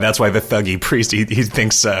That's why the thuggy priest, he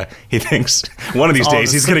thinks one of these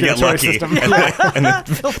days he's going to get lucky. And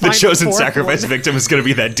the chosen sacrifice victim is going to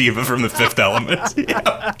be that diva from The Fifth Element.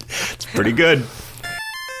 Yeah. It's pretty good.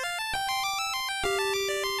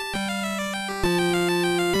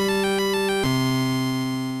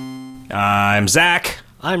 I'm Zach.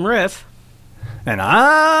 I'm Riff. And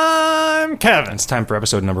I'm Kevin. It's time for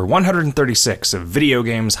episode number 136 of Video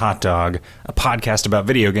Games Hot Dog, a podcast about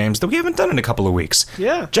video games that we haven't done in a couple of weeks.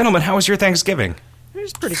 Yeah. Gentlemen, how was your Thanksgiving? It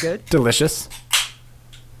was pretty good. Delicious.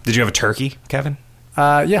 Did you have a turkey, Kevin?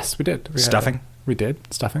 Yes, we did. Stuffing? We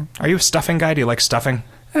did. Stuffing. Are you a stuffing guy? Do you like stuffing?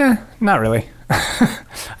 Not really.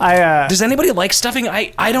 Does anybody like stuffing?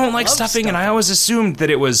 I don't like stuffing, and I always assumed that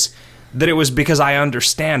it was because I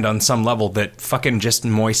understand on some level that fucking just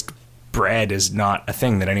moist bread is not a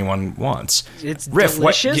thing that anyone wants. It's Riff,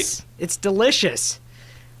 delicious. It's delicious.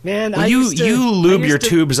 Man, well, you lube your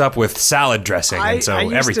tubes up with salad dressing, and so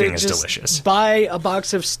everything is delicious. Buy a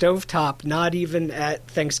box of stovetop, not even at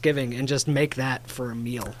Thanksgiving, and just make that for a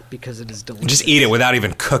meal because it is delicious. Just eat it without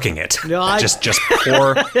even cooking it. No, just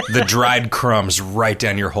pour the dried crumbs right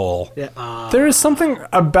down your hole. Yeah, there is something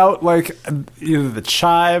about like either the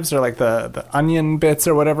chives or like the onion bits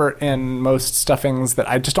or whatever in most stuffings that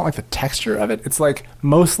I just don't like the texture of it. It's like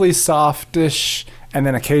mostly softish and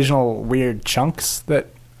then occasional weird chunks that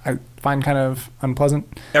I find kind of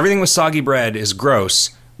unpleasant. Everything with soggy bread is gross,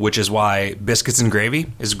 which is why biscuits and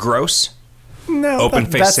gravy is gross. No,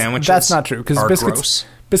 open-faced sandwiches that's not true because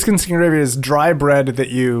biscuits and gravy is dry bread that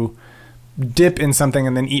you dip in something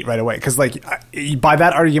and then eat right away. Because like by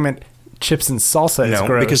that argument, chips and salsa is gross.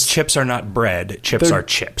 No, because chips are not bread. Chips are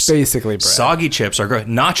chips. Basically bread. Soggy chips are gross.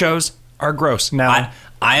 Nachos are gross. No.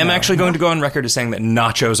 I am actually going to go on record as saying that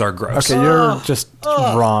nachos are gross. Okay, you're just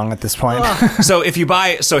wrong at this point. So if you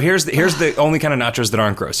buy, here's the only kind of nachos that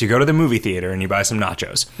aren't gross. You go to the movie theater and you buy some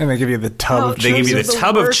nachos. And they give you the tub of cheese. They give you the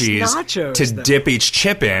tub of cheese nachos, dip each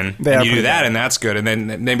chip in, and you do that, and that's good. And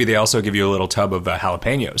then maybe they also give you a little tub of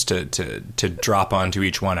jalapenos to drop onto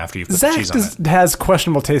each one after you put the cheese on it. Zach has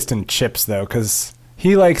questionable taste in chips, though, because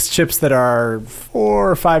he likes chips that are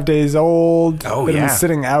 4 or 5 days old. Oh, that yeah. are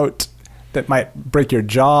sitting out. That might break your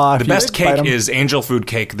jaw. The best cake is angel food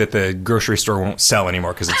cake that the grocery store won't sell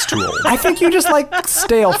anymore because it's too old. I think you just like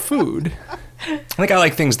stale food. I think I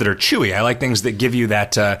like things that are chewy. I like things that give you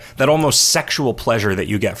that almost sexual pleasure that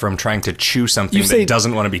you get from trying to chew something that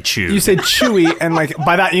doesn't want to be chewed. You say chewy, and like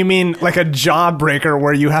by that you mean like a jawbreaker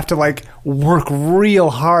where you have to like work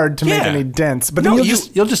real hard to make any dents. But then you'll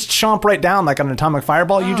just chomp right down like an atomic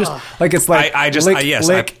fireball. You just like it's like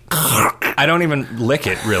lick. I don't even lick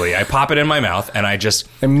it really. I pop it in my mouth and I just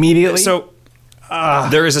immediately. So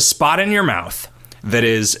there is a spot in your mouth that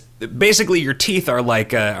is. Basically, your teeth are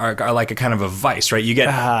like a kind of a vice, right? You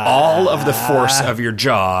get all of the force of your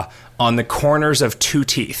jaw on the corners of 2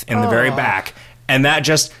 teeth in the very back, and that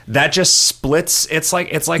just splits. It's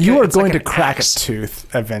like you are going to crack a tooth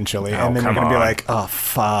eventually, and then you're going to be like, oh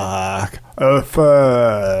fuck,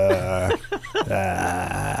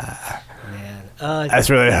 man,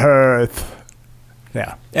 that's really hurt.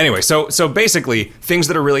 Yeah. Anyway, so basically, things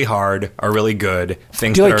that are really hard are really good.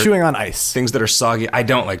 Things Do you that like are, chewing on ice? Things that are soggy, I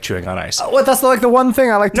don't like chewing on ice. What? That's like the one thing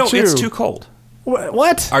I like to chew. No, it's too cold.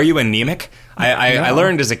 What? Are you anemic? I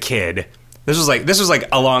learned as a kid. This was like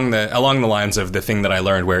along the lines of the thing that I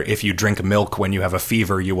learned where if you drink milk when you have a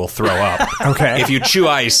fever, you will throw up. Okay.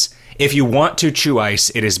 If you want to chew ice,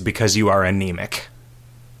 it is because you are anemic.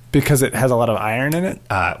 Because it has a lot of iron in it?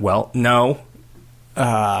 Well, no.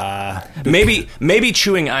 Maybe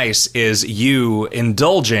chewing ice is you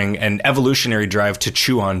indulging an evolutionary drive to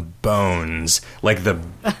chew on bones, like the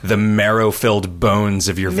marrow-filled bones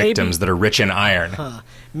of your victims that are rich in iron.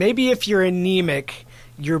 Maybe if you're anemic,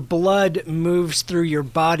 your blood moves through your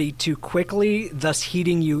body too quickly, thus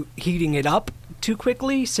heating it up too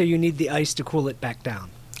quickly, so you need the ice to cool it back down.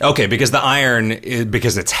 Okay, because the iron,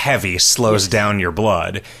 because it's heavy, slows down your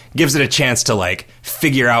blood, gives it a chance to like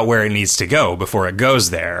figure out where it needs to go before it goes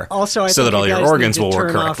there. Also, so that all your organs will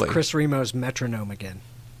work correctly. Off Chris Remo's metronome again.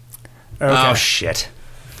 Okay. Oh shit!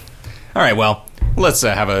 All right, well, let's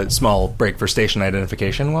have a small break for station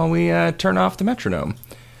identification while we turn off the metronome.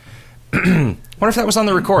 Wonder if that was on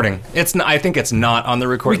the recording. It's not, I think it's not on the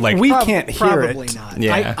recording. We can't hear it. Probably not.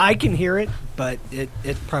 Yeah. I can hear it, but it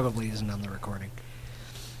probably isn't on the recording.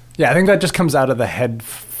 Yeah, I think that just comes out of the head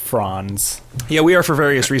fronds. Yeah, we are for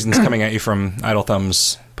various reasons coming at you from Idle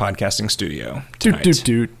Thumb's podcasting studio tonight.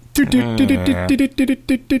 Isn't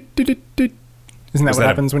that what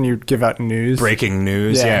happens when you give out news? Breaking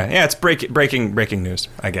news, yeah. It's breaking news,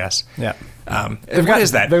 I guess. Yeah. What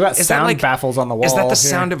is that? They've got is sound that like, baffles on the wall. Is that the here.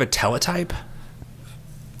 sound of a teletype?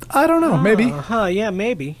 I don't know. Maybe. Yeah,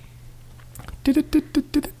 maybe.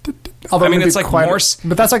 Although I mean, maybe it's like quite- Morse.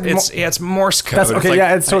 but that's like it's Morse code. That's- okay, like,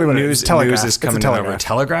 yeah, it's totally what it is. news. Telegraph. News is It's a coming in over telegraph.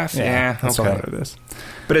 telegraph. Yeah, that's okay. what it is.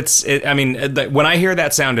 But I mean, when I hear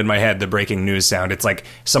that sound in my head, the breaking news sound, it's like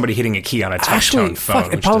somebody hitting a key on a touch Actually, tone phone.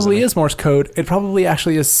 fuck, it which probably doesn't- is Morse code. It probably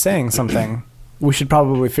actually is saying something. We should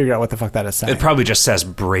probably figure out what the fuck that is saying. It probably just says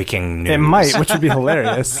breaking news. It might, which would be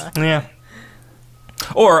hilarious. Yeah.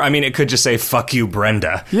 Or, I mean, it could just say, fuck you,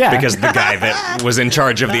 Brenda. Yeah. Because the guy that was in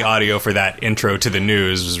charge of the audio for that intro to the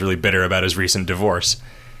news was really bitter about his recent divorce.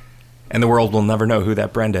 And the world will never know who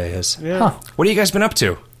that Brenda is. Yeah. Huh. What have you guys been up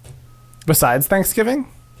to? Besides Thanksgiving?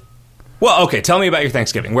 Well, okay, tell me about your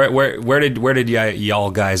Thanksgiving. Where did y'all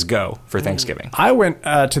guys go for Thanksgiving? I went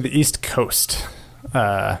to the East Coast.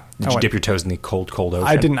 Did you dip your toes in the cold ocean?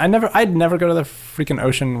 I didn't. I'd never go to the freaking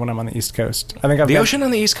ocean when I'm on the East Coast. I think I've The been- ocean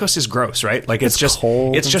on the East Coast is gross, right? Like it's just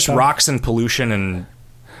cold it's and just stuff. rocks and pollution and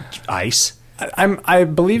ice. I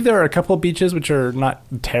believe there are a couple of beaches which are not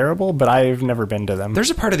terrible, but I've never been to them.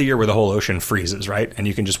 There's a part of the year where the whole ocean freezes, right? And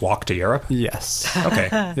you can just walk to Europe. Yes. Okay,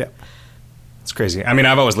 Yeah. it's crazy. I mean,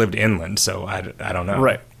 I've always lived inland, so I don't know.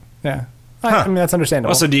 Right. Yeah. I mean, that's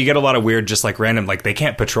understandable. Also, do you get a lot of weird, just like random, like they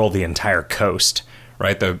can't patrol the entire coast,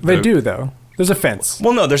 right? They do though. There's a fence.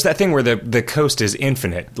 Well, no, there's that thing where the coast is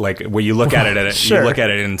infinite, like where you look at it, Sure. you look at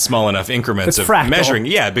it in small enough increments It's of fractal. measuring.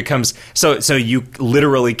 Yeah, it becomes so you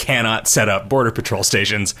literally cannot set up border patrol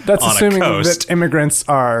stations That's on assuming a coast. that immigrants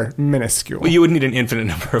are minuscule. Well, you would need an infinite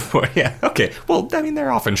number of yeah. Okay. Well, I mean,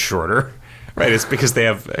 they're often shorter, right? It's because they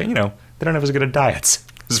have they don't have as good a diets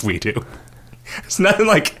as we do. It's nothing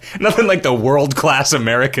like the world-class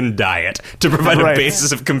American diet to provide a Right.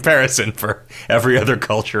 basis of comparison for every other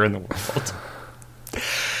culture in the world.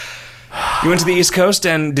 You went to the East Coast,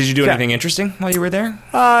 and did you do Yeah. anything interesting while you were there?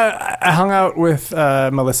 I hung out with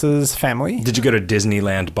Melissa's family. Did you go to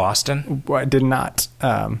Disneyland Boston? I did not.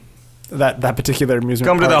 That particular amusement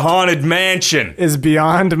Come to the park Haunted Mansion. is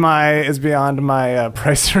beyond my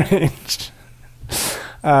price range.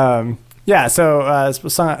 Yeah, so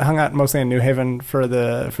hung out mostly in New Haven for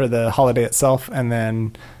the holiday itself, and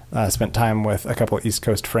then spent time with a couple of East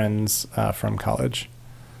Coast friends from college.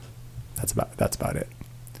 That's about it.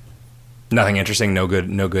 Nothing interesting. No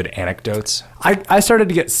good anecdotes. I started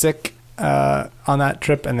to get sick on that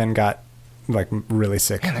trip, and then got like really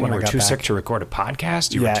sick And then when you I were got too back. sick to record a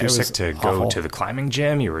podcast. You Yeah, were too it sick was to go awful. to the climbing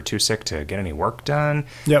gym. You were too sick to get any work done.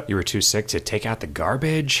 Yep. You were too sick to take out the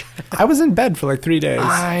garbage. I was in bed for like 3 days.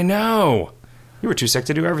 I know. You were too sick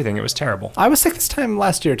to do everything. It was terrible. I was sick this time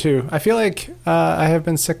last year too. I feel like I have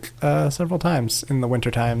been sick several times in the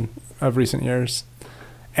wintertime of recent years,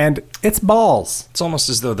 and it's balls. It's almost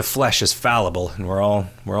as though the flesh is fallible and we're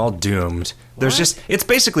all doomed. There's it's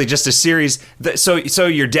basically just a series so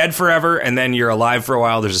you're dead forever and then you're alive for a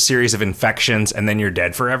while. There's a series of infections and then you're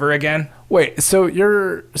dead forever again. Wait, so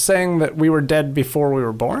you're saying that we were dead before we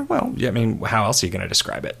were born? Well, yeah, I mean, how else are you going to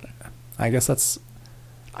describe it? I guess that's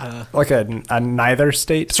like a neither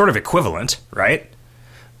state. It's sort of equivalent, right?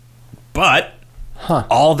 But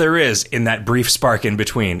all there is in that brief spark in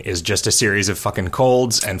between is just a series of fucking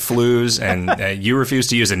colds and flus, and you refuse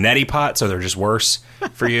to use a neti pot, so they're just worse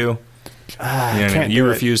for you. Can't You do it.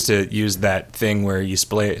 refuse to use that thing where you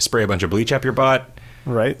spray a bunch of bleach up your butt.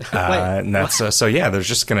 Right? And that's so yeah. There's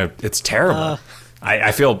just it's terrible.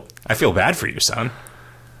 I feel bad for you, son.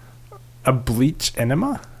 A bleach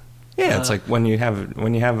enema? Yeah, it's like when you have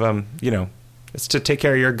it's to take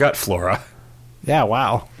care of your gut flora. Yeah,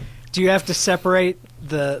 wow. Do you have to separate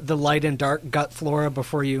the light and dark gut flora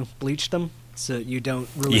before you bleach them, so you don't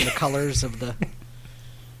ruin the colors of the?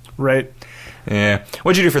 Right. Yeah.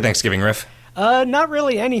 What'd you do for Thanksgiving, Riff? Not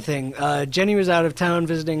really anything. Jenny was out of town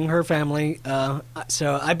visiting her family,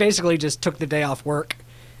 so I basically just took the day off work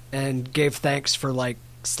and gave thanks for like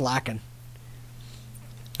slacking.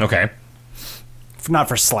 Okay. Not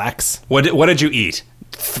for slacks. What did you eat?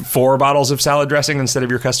 4 bottles of salad dressing instead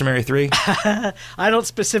of your customary 3? I don't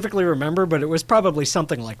specifically remember, but it was probably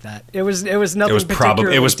something like that. It was nothing. It was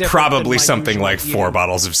probably different than my something usual like 4 eating.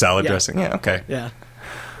 bottles of salad Yeah. dressing. Yeah, okay. Yeah,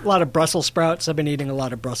 a lot of Brussels sprouts. I've been eating a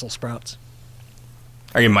lot of Brussels sprouts.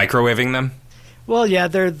 Are you microwaving them? Well, yeah,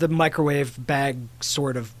 they're the microwave bag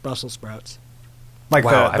sort of Brussels sprouts. Like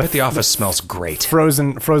Wow, I bet the office smells great.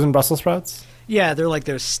 frozen Brussels sprouts? Yeah, they're like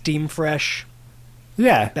those steam fresh.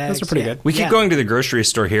 Yeah, Bags, those are pretty yeah. good. We keep Yeah. going to the grocery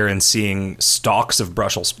store here and seeing stalks of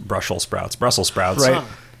Brussels sprouts. Right. Huh.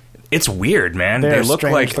 It's weird, man. They're They look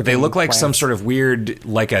strange like looking some plants. sort of weird,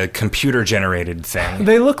 like a computer generated thing.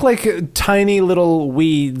 They look like tiny little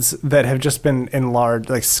weeds that have just been enlarged,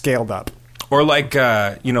 like scaled up. Or like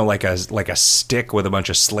like a stick with a bunch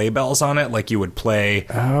of sleigh bells on it, like you would play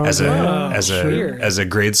as a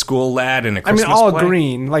grade school lad in a Christmas all play.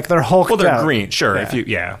 green, like they're hulked Well, they're out. green, sure. Yeah. If you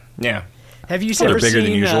yeah. Have you Well, ever they're bigger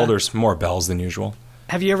seen than usual. There's more bells than usual.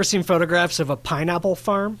 Have you ever seen photographs of a pineapple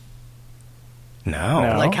farm? No.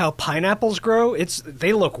 No. Like how pineapples grow?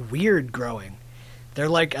 They look weird growing. They're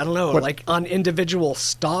like, I don't know, like on individual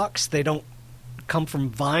stalks. They don't come from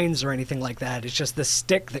vines or anything like that. It's just the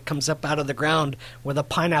stick that comes up out of the ground with a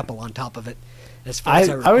pineapple on top of it. As far as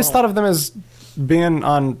I I always recall. thought of them as being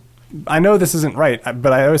on. I know this isn't right,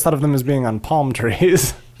 but I always thought of them as being on palm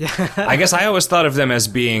trees. I guess I always thought of them as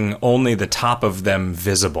being only the top of them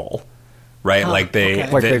visible, right? Like okay.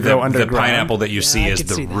 Like they grow the underground. pineapple that you see I is could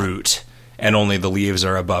the see that. root, and only the leaves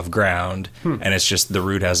are above ground, and it's just the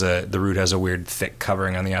root has a weird thick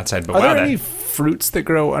covering on the outside. But Are wow, there any fruits that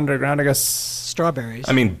grow underground? I guess. Strawberries.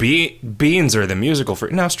 I mean, beans are the musical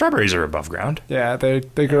fruit. No, strawberries are above ground. Yeah, they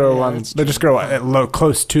grow on. that's They just grow at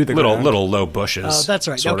close to the ground. Little low bushes. Oh, that's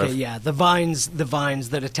right. sort Okay, of. yeah. The vines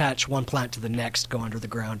that attach one plant to the next go under the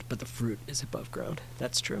ground, but the fruit is above ground.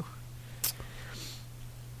 That's true.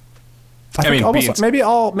 I think mean, almost, beans-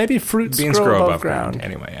 maybe fruits Beans grow above ground.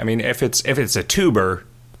 anyway. I mean, if it's a tuber,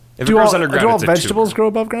 if Do it grows all, underground, do all it's a vegetables tuber. grow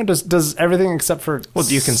above ground? Does everything except for Well,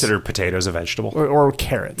 do you consider potatoes a vegetable? or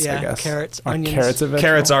carrots? Yeah, I guess carrots, Are onions. Carrots a vegetable?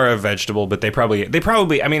 Carrots are a vegetable, but they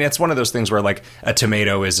probably. I mean, it's one of those things where like a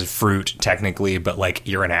tomato is a fruit technically, but like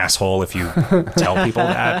you're an asshole if you tell people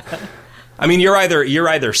that. I mean, you're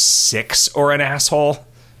either 6 or an asshole.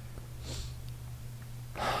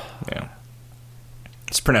 Yeah,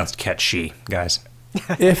 it's pronounced ketchi, guys.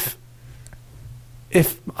 if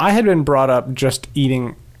I had been brought up just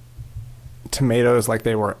eating tomatoes like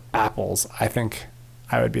they were apples, I think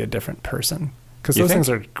I would be a different person because You those think? things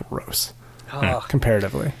are gross Oh.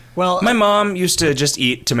 comparatively. Well, My mom used to just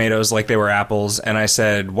eat tomatoes like they were apples, and I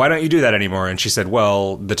said, "Why don't you do that anymore?" And she said,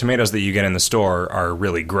 "Well, the tomatoes that you get in the store are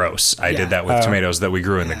really gross. I Yeah. did that with tomatoes that we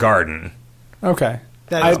grew in the garden." Okay,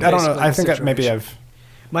 That I is don't know. basically I the think that maybe situation. I've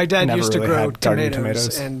my dad never used to really grow had garden tomatoes,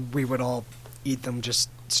 tomatoes. and we would all eat them just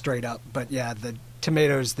straight up. But yeah, the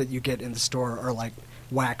tomatoes that you get in the store are like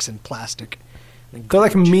wax and plastic. And they're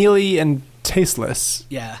like garbage. mealy and tasteless,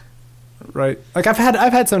 Yeah. right? Like I've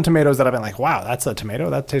had some tomatoes that I've been like, wow, that's a tomato.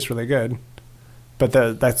 That tastes really good, but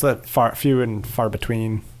that's few and far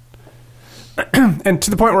between. And to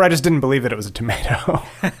the point where I just didn't believe that it was a tomato.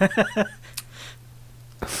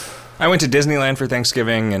 I went to Disneyland for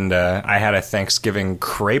Thanksgiving, and I had a Thanksgiving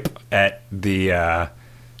crepe at the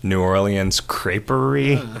New Orleans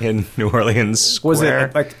Creperie in New Orleans Square. Was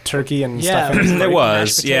it like turkey and Yeah, stuffing? It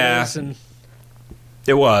was, mashed yeah. potatoes and-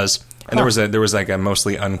 It was. And there was like a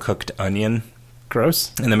mostly uncooked onion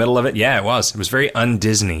Gross. in the middle of it. Yeah, it was. It was very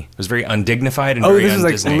un-Disney. It was very undignified and Oh, very this is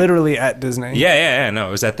un-Disney. like literally at Disney. Yeah. No,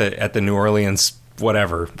 it was at the New Orleans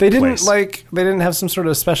whatever. They didn't place. they didn't have some sort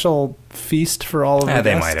of special feast for all of the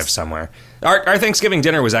They guests? might have somewhere. Our Thanksgiving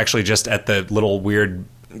dinner was actually just at the little weird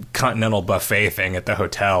continental buffet thing at the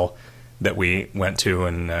hotel that we went to,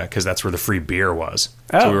 and because that's where the free beer was.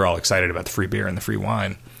 Oh. So we were all excited about the free beer and the free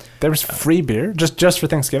wine. There was free beer just for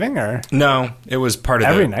Thanksgiving, or No, it was part of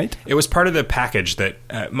Every night? It was part of the package that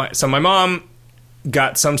my mom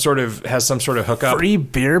got has some sort of hookup. free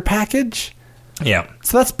beer package. Yeah.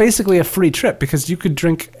 So that's basically a free trip because you could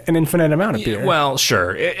drink an infinite amount of beer. Well,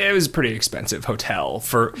 sure. It was a pretty expensive hotel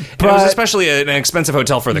it was But especially an expensive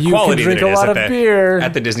hotel for the you can quality drink that it a is lot at of the beer.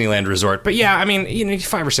 at the Disneyland Resort. But yeah, I mean,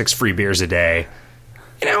 5 or 6 free beers a day.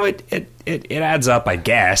 It adds up, I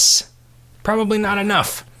guess. Probably not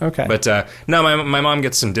enough. Okay. But no, my mom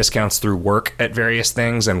gets some discounts through work at various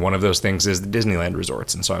things, and one of those things is the Disneyland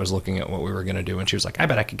resorts. And so I was looking at what we were going to do, and she was like, "I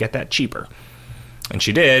bet I could get that cheaper." And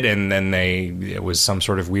she did, and then it was some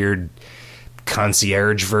sort of weird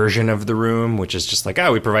concierge version of the room, which is just like,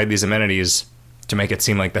 we provide these amenities to make it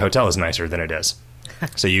seem like the hotel is nicer than it is.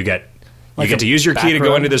 So you get Like to a use your key back to go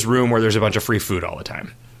room? into this room where there's a bunch of free food all the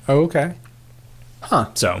time. Oh, okay.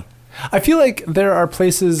 So I feel like there are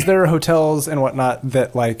hotels and whatnot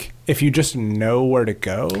that, like, if you just know where to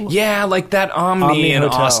go. yeah, like that Omni in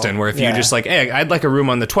Hotel. Austin, where if you Yeah. just like, hey, I'd like a room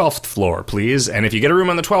on the 12th floor, please. And if you get a room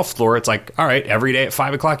on the 12th floor, it's like, all right, every day at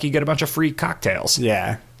 5 o'clock, you get a bunch of free cocktails.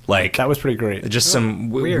 Yeah. Like That was pretty great. just some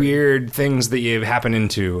weird things that you happen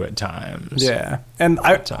into at times. Yeah. And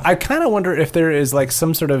I kind of wonder if there is, like,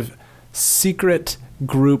 some sort of secret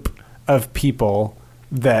group of people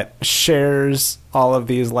that shares all of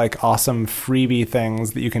these, like, awesome freebie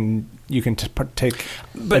things that you can take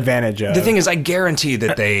advantage of. The thing is, I guarantee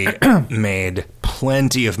that they made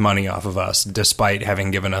plenty of money off of us, despite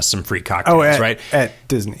having given us some free cocktails, right? At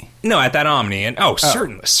Disney. No, at that Omni, and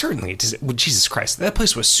certainly. Well, Jesus Christ, that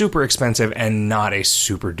place was super expensive and not a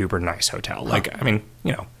super duper nice hotel. Like, I mean,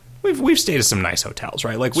 you know, we've stayed at some nice hotels,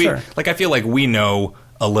 right? Like Sure. like I feel like we know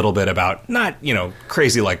a little bit about not, you know,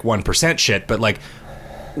 crazy like 1% shit, but like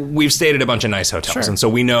we've stayed at a bunch of nice hotels, Sure. and so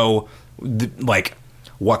we know like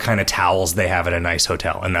what kind of towels they have at a nice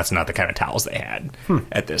hotel, and that's not the kind of towels they had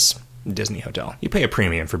at this Disney hotel. You pay a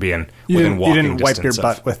premium for being within walking You didn't wipe your distance of-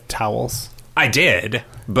 butt with towels. I did,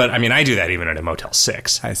 but I mean, I do that even at a Motel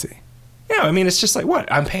 6. I see. Yeah, I mean, it's just like,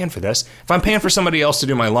 what? I'm paying for this. If I'm paying for somebody else to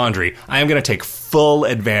do my laundry, I am going to take full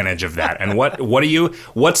advantage of that. And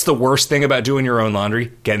what's the worst thing about doing your own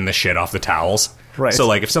laundry? Getting the shit off the towels. Right. So,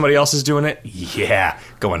 like, if somebody else is doing it, yeah,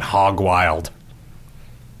 going hog wild.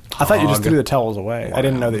 I thought you just threw the towels away. I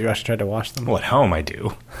didn't know that you actually tried to wash them. Well, at home I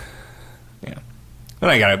do. Yeah. But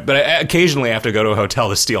I occasionally have to go to a hotel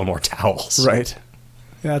to steal more towels. Right.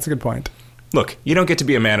 Yeah, that's a good point. Look, you don't get to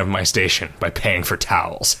be a man of my station by paying for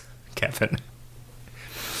towels, Kevin.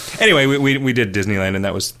 Anyway, we did Disneyland, and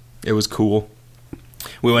it was cool.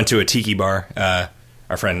 We went to a tiki bar.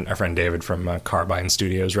 Our friend David from Carbine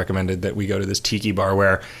Studios recommended that we go to this tiki bar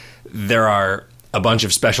where there are a bunch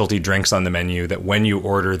of specialty drinks on the menu that when you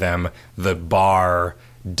order them, the bar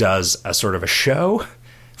does a sort of a show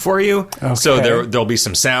for you. Okay. So there'll be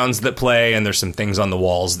some sounds that play, and there's some things on the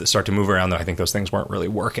walls that start to move around, though I think those things weren't really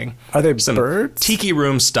working. Are they some birds? Tiki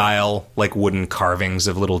room style, like wooden carvings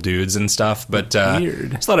of little dudes and stuff. But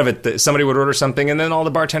Weird. there's a lot of it that somebody would order something, and then all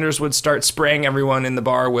the bartenders would start spraying everyone in the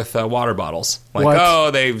bar with water bottles. Like, What? oh,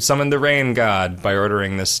 they summoned the rain god by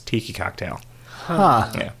ordering this tiki cocktail.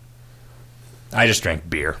 Huh. Yeah. I just drank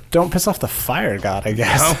beer. Don't piss off the fire god, I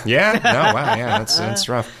guess. Oh, yeah? No, wow, yeah, that's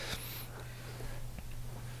rough.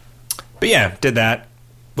 But yeah, did that.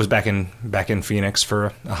 Was back in Phoenix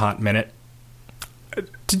for a hot minute.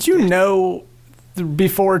 Did you know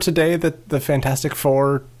before today that the Fantastic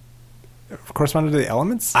Four corresponded to the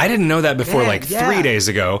elements? I didn't know that before, Yeah, 3 days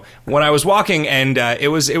ago when I was walking, and it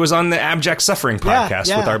was on the Abject Suffering podcast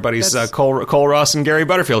yeah, with our buddies that's- Cole Ross and Gary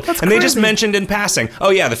Butterfield, and they just crazy. mentioned in passing,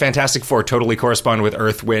 oh yeah, the Fantastic Four totally correspond with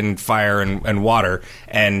Earth, Wind, Fire, and Water,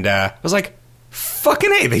 and I was like,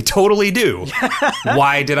 fucking A, they totally do.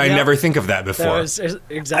 Why did I Yep. never think of that before? That was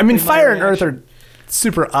exactly. I mean, my fire and earth reaction. are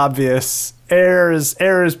super obvious. Air is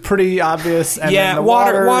pretty obvious. And yeah, then the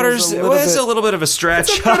water's a little it's bit- a little bit of a stretch.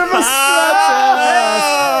 Bit of a stretch.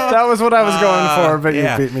 That was what I was going for, but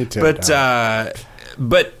Yeah. you beat me to it.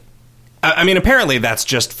 But I mean, apparently that's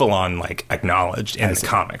just full on like acknowledged in the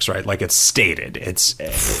comics, right? Like it's stated. It's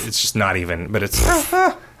just not even. But it's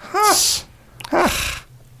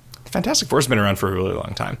Fantastic Four's been around for a really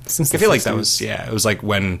long time. Since I the feel like that 60s. was it was like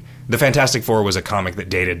when the Fantastic Four was a comic that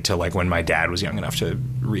dated to like when my dad was young enough to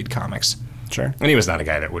read comics, Sure. and he was not a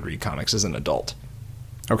guy that would read comics as an adult.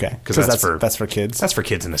 Okay. 'Cause Because that's for- that's for kids. That's for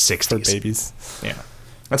kids in the for '60s. babies. Yeah,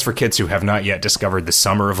 that's for kids who have not yet discovered the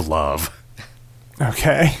summer of love,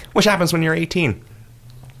 Okay. which happens when you're 18.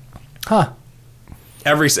 Huh.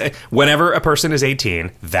 Whenever a person is 18,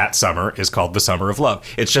 that summer is called the summer of love.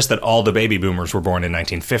 It's just that all the baby boomers were born in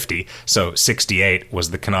 1950, so 68 was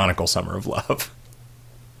the canonical summer of love.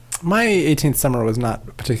 My 18th summer was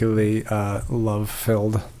not particularly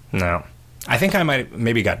love-filled. No. I think I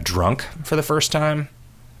maybe got drunk for the first time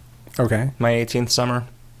Okay. my 18th summer.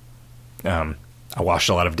 I washed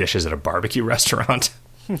a lot of dishes at a barbecue restaurant,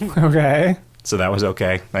 Okay. so that was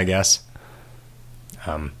okay, I guess.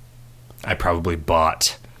 I probably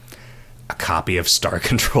bought a copy of Star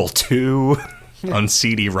Control 2 on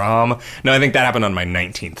CD-ROM. No, I think that happened on my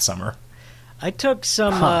 19th summer. I took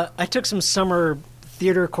some summer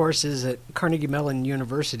theater courses at Carnegie Mellon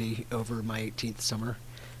University over my 18th summer.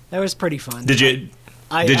 That was pretty fun. Did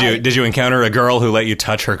you encounter a girl who let you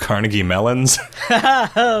touch her Carnegie Mellons?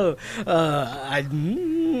 I'm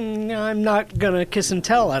not gonna kiss and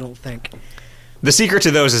tell. I don't think. The secret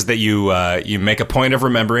to those is that you make a point of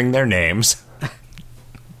remembering their names.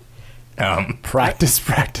 Practice.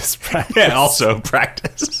 Yeah, also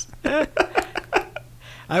practice.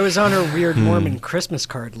 I was on her weird Mormon Christmas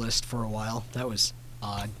card list for a while. That was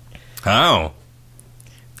odd. Oh.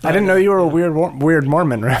 I didn't know you were a weird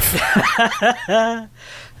Mormon, Riff.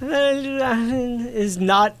 Is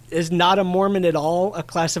not a Mormon at all a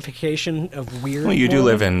classification of weird? Well, you do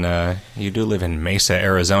Mormon? live in Mesa,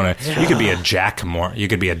 Arizona. You could be a Jack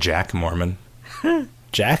Mormon.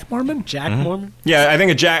 Jack Mormon? Jack Mormon. Yeah, I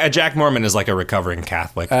think a Jack Mormon is like a recovering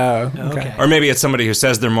Catholic. Oh, okay. Okay. Or maybe it's somebody who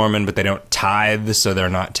says they're Mormon, but they don't tithe, so they're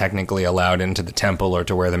not technically allowed into the temple or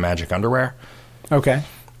to wear the magic underwear. Okay.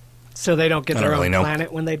 So they don't get I don't their really own know.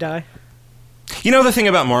 planet when they die. You know, the thing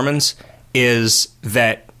about Mormons is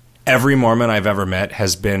that every Mormon I've ever met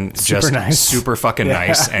has been super fucking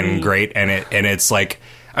nice and great, and it's like,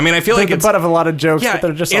 I mean, I feel like it's the butt of a lot of jokes, but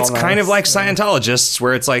they're just all it's nice. kind of like Scientologists,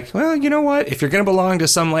 where it's like, well, you know what? If you're going to belong to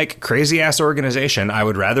some like crazy ass organization, I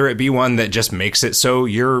would rather it be one that just makes it so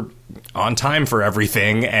you're on time for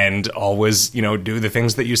everything and always, you know, do the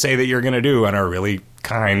things that you say that you're going to do and are really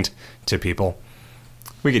kind to people.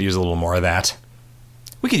 We could use a little more of that.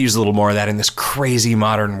 We could use a little more of that in this crazy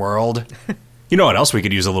modern world. You know what else we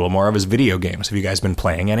could use a little more of is video games. Have you guys been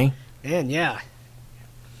playing any? And yeah.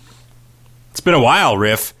 It's been a while,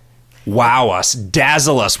 Riff. Wow us.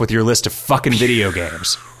 Dazzle us with your list of fucking video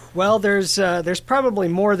games. Well, there's probably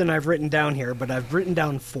more than I've written down here, but I've written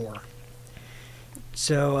down 4.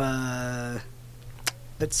 So,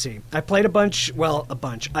 let's see. I played a bunch.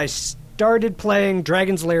 I started playing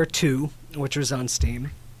Dragon's Lair 2, which was on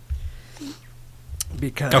Steam.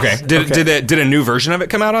 Because Did a new version of it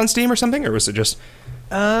come out on Steam or something, or was it just?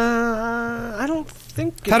 I don't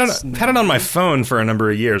think had it on my phone for a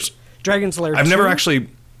number of years. Dragon's Lair 2? I've never actually...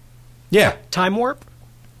 Yeah. Time Warp?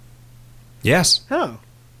 Yes. Oh.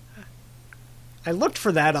 I looked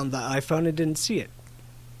for that on the iPhone and didn't see it.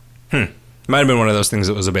 Might have been one of those things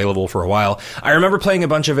that was available for a while. I remember playing a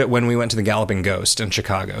bunch of it when we went to the Galloping Ghost in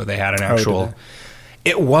Chicago. They had an actual...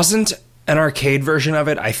 It wasn't an arcade version of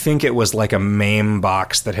it. I think it was like a MAME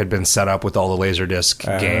box that had been set up with all the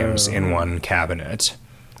Laserdisc games in one cabinet.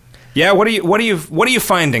 Yeah, what are you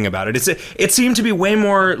finding about it? It seemed to be way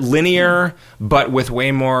more linear, but with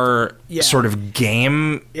way more sort of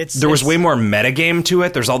game. There was way more metagame to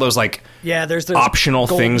it. There's all those like there's those optional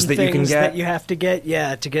things that you can get that you have to get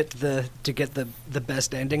to get the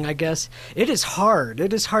best ending. I guess it is hard.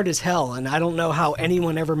 It is hard as hell, and I don't know how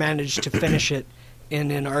anyone ever managed to finish it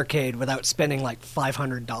in an arcade without spending like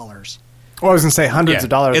 $500. Well, I was gonna say hundreds of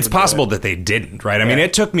dollars. It's possible that they didn't, right? I mean,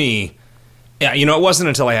 it took me. Yeah, you know, it wasn't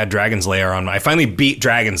until I had Dragon's Lair on I finally beat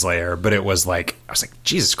Dragon's Lair, but it was like, I was like,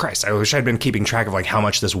 Jesus Christ, I wish I'd been keeping track of like how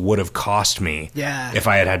much this would have cost me if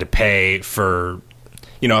I had to pay for,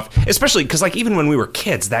 you know, especially because like even when we were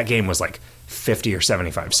kids, that game was like 50 or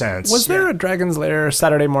 75 cents. Was there a Dragon's Lair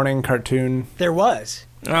Saturday morning cartoon? There was.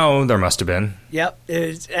 Oh, there must have been. Yep.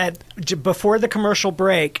 Before the commercial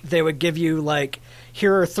break, they would give you like,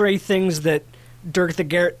 here are 3 things that Dirk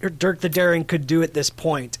the Daring could do at this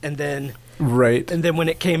point, and then... Right. And then when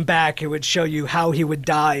it came back, it would show you how he would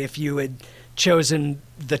die if you had chosen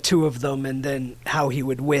the 2 of them, and then how he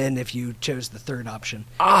would win if you chose the 3rd option.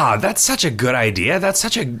 Ah, that's such a good idea. That's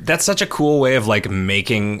such a cool way of like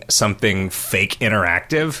making something fake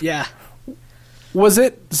interactive. Yeah. Was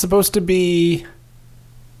it supposed to be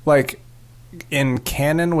like in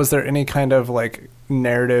canon? Was there any kind of like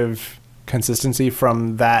narrative consistency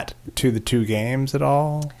from that to the 2 games at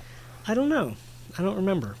all? I don't know. I don't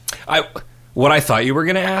remember. What I thought you were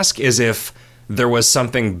going to ask is if there was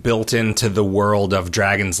something built into the world of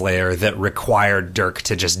Dragon's Lair that required Dirk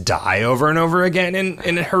to just die over and over again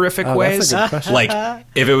in horrific ways. That's a good question. Like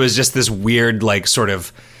if it was just this weird, like sort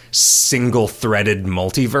of single-threaded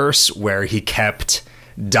multiverse where he kept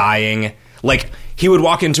dying. Like he would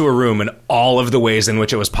walk into a room and all of the ways in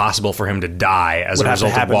which it was possible for him to die as a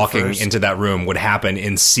result of walking into that room would happen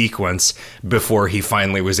in sequence before he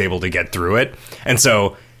finally was able to get through it. And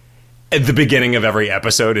so at the beginning of every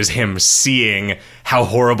episode is him seeing how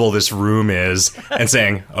horrible this room is and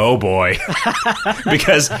saying, oh boy,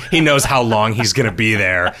 because he knows how long he's going to be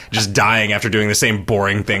there, just dying after doing the same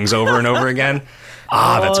boring things over and over again.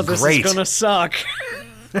 That's great. This is going to suck.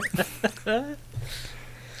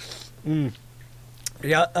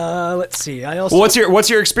 Yeah, let's see. I also what's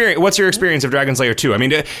your experience? What's your experience of Dragon's Lair 2? I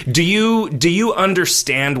mean, do you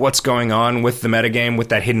understand what's going on with the metagame with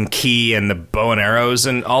that hidden key and the bow and arrows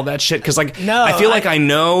and all that shit? Because like, no, I feel like I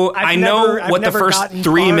know what the first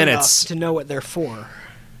 3 minutes to know what they're for.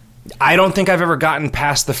 I don't think I've ever gotten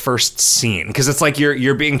past the first scene because it's like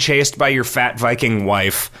you're being chased by your fat Viking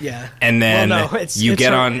wife. Yeah, and then it's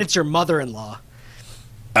your mother-in-law.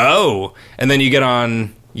 Oh, and then you get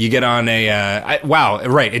on a... wow,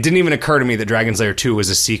 right. It didn't even occur to me that Dragon's Lair 2 was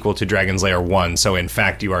a sequel to Dragon's Lair 1, so in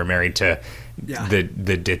fact you are married to the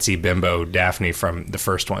ditzy bimbo Daphne from the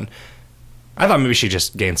first one. I thought maybe she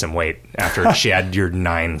just gained some weight after she had your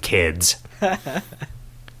 9 kids.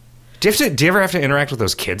 Do you ever have to interact with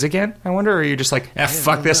those kids again? I wonder, or are you just like,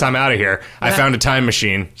 fuck this, I'm out of here. I found a time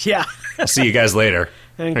machine. Yeah. I'll see you guys later.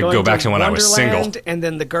 And go back to when I was single. And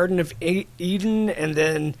then the Garden of Eden, and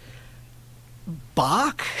then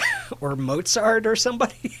Bach or Mozart or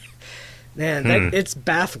somebody. Man, it's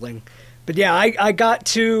baffling. But yeah, I got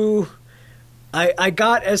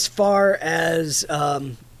as far as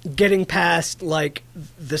getting past like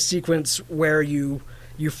the sequence where you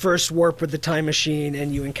first warp with the time machine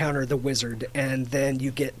and you encounter the wizard, and then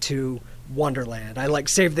you get to Wonderland. I like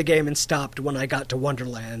saved the game and stopped when I got to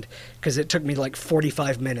Wonderland because it took me like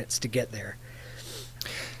 45 minutes to get there.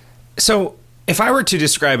 So if I were to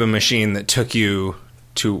describe a machine that took you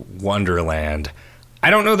to Wonderland, I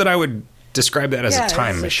don't know that I would describe that as a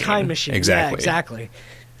time machine. Time machine. Exactly. Yeah, exactly.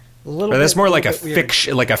 A little. But that's more like a weird.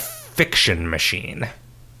 fiction machine.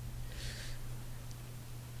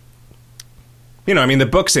 You know, I mean, the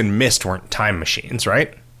books in Myst weren't time machines,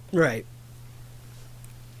 right? Right.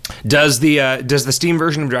 Does the Steam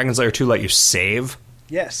version of Dragon's Lair 2 let you save?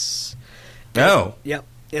 Yes. Oh. Yep.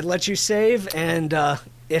 It lets you save, and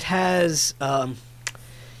it has,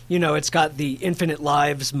 it's got the infinite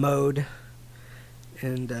lives mode,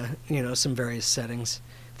 and some various settings.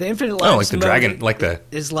 The infinite lives like the mode dragon,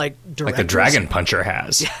 is like the Dragon Puncher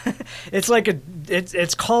has. It's like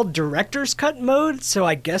it's called Director's Cut mode, so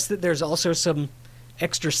I guess that there's also some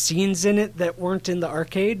extra scenes in it that weren't in the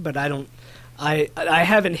arcade, but I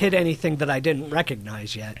haven't hit anything that I didn't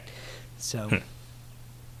recognize yet. So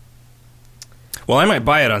Well, I might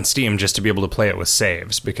buy it on Steam just to be able to play it with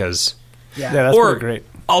saves, because that's or pretty great.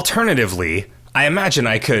 Alternatively, I imagine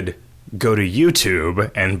I could go to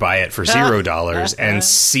YouTube and buy it for $0 and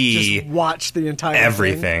see just watch the entire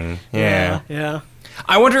everything. thing. Yeah.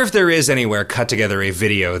 I wonder if there is anywhere cut together a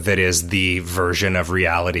video that is the version of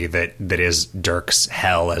reality that is Dirk's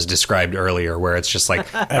hell as described earlier, where it's just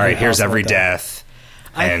like, all right, here's every death.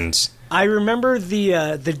 I remember the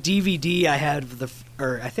DVD I had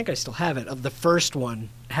or I think I still have it, of the first one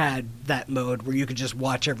had that mode where you could just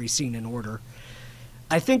watch every scene in order.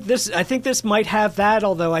 I think this might have that,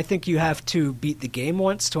 although I think you have to beat the game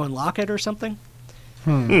once to unlock it or something.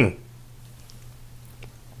 Well,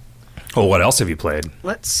 what else have you played?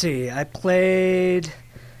 Let's see. I played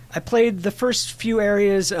the first few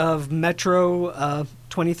areas of Metro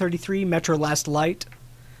 2033, Metro Last Light.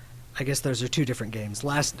 I guess those are two different games.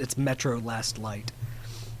 It's Metro Last Light,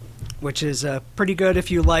 which is pretty good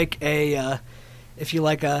if you like a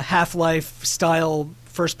Half-Life style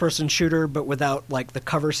first-person shooter, but without like the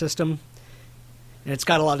cover system. And it's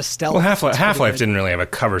got a lot of stealth. Well, Half-Life didn't really have a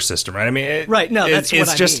cover system, right? I mean, that's what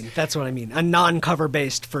I mean. That's what I mean. A non-cover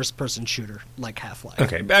based first-person shooter like Half-Life.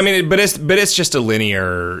 Okay, I mean, but it's just a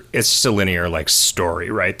linear. It's just a linear like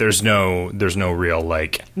story, right? There's no real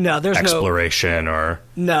like exploration or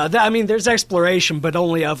there's exploration, but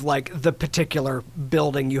only of like the particular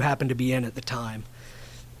building you happen to be in at the time.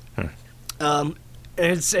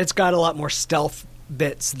 It's got a lot more stealth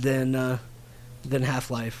bits than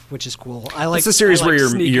Half-Life, which is cool. It's a series where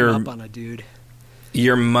you're up on a dude.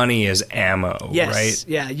 Your money is ammo, yes, right?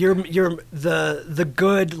 Yeah, the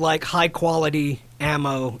good like high quality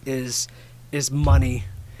ammo is money.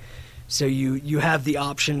 So you have the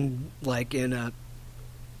option like in a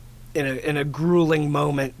grueling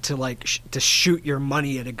moment to to shoot your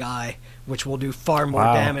money at a guy, which will do far more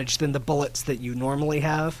damage than the bullets that you normally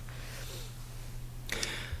have.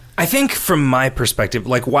 I think from my perspective,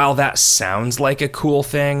 like, while that sounds like a cool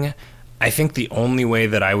thing, I think the only way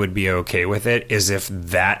that I would be okay with it is if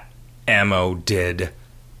that ammo did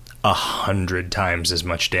 100 times as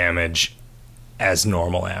much damage as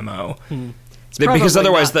normal ammo. Because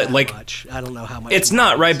otherwise, much. I don't know how much. It's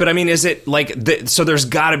not, right? But I mean, is it like so? There's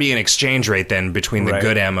got to be an exchange rate then between the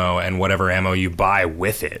good ammo and whatever ammo you buy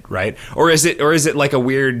with it, right? Or is it like a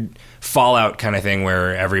weird Fallout kind of thing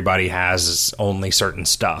where everybody has only certain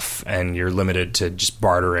stuff and you're limited to just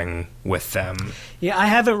bartering with them? Yeah, I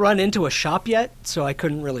haven't run into a shop yet, so I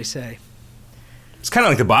couldn't really say. It's kind of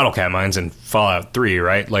like the bottle cap mines in Fallout 3,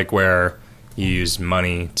 right? Like where you use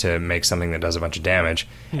money to make something that does a bunch of damage.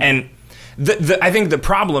 And I think the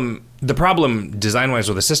problem design-wise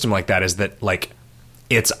with a system like that is that like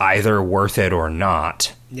it's either worth it or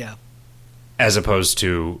not. Yeah. As opposed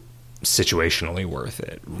to situationally worth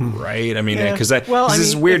it, right? I mean, because this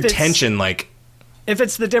is weird tension. Like, if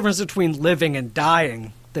it's the difference between living and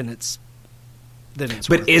dying, then it's.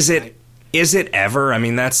 But is it ever? I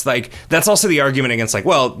mean, that's also the argument against like,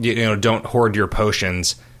 well, don't hoard your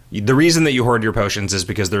potions. The reason that you hoard your potions is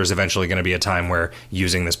because there's eventually going to be a time where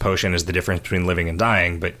using this potion is the difference between living and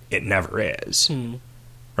dying, but it never is.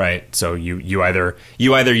 Right? So you either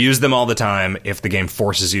use them all the time if the game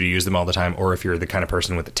forces you to use them all the time, or if you're the kind of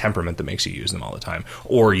person with the temperament that makes you use them all the time,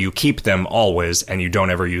 or you keep them always and you don't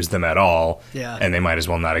ever use them at all, and they might as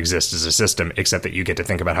well not exist as a system, except that you get to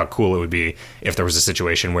think about how cool it would be if there was a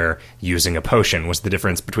situation where using a potion was the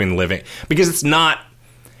difference between living, because it's not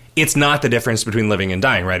it's not the difference between living and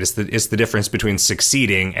dying, right? It's the difference between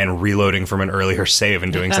succeeding and reloading from an earlier save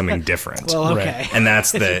and doing something different. Well, okay. Right. And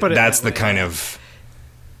that's the kind of.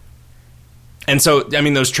 And so, I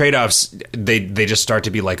mean, those trade-offs, they just start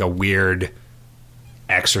to be like a weird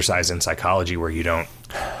exercise in psychology where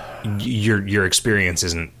your experience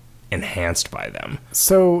isn't enhanced by them.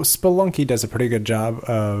 So Spelunky does a pretty good job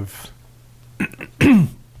of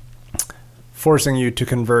forcing you to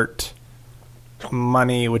convert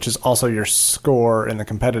money, which is also your score in the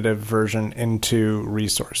competitive version, into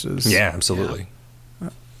resources. Yeah, absolutely.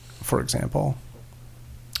 For example.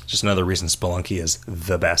 Just another reason Spelunky is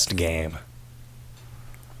the best game.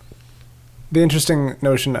 The interesting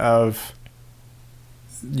notion of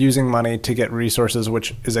using money to get resources,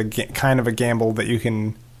 which is a kind of a gamble that you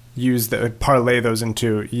can use parlay those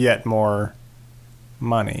into yet more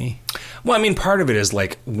money. Well, I mean, part of it is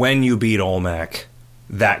like when you beat Olmec,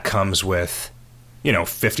 that comes with,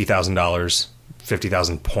 $50,000,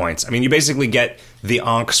 50,000 points. I mean, you basically get the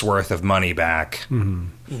Ank's worth of money back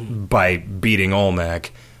by beating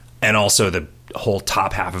Olmec, and also the whole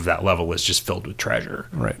top half of that level is just filled with treasure.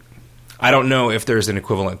 Right. I don't know if there's an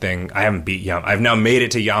equivalent thing. I haven't beat Yama. I've now made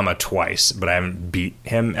it to Yama twice, but I haven't beat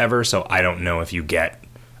him ever, so I don't know if you get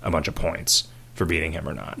a bunch of points for beating him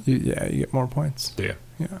or not. You get more points. Do you?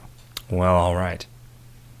 Yeah. Well, all right.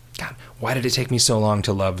 God, why did it take me so long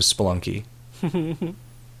to love Spelunky?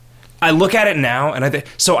 I look at it now, and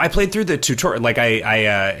I played through the tutorial. Like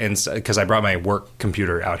because I brought my work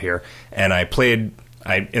computer out here, and I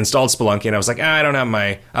installed Spelunky, and I was like, I don't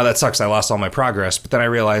have that sucks. I lost all my progress. But then I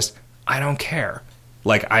realized I don't care.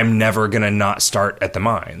 Like, I'm never gonna not start at the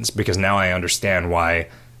mines because now I understand why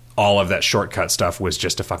all of that shortcut stuff was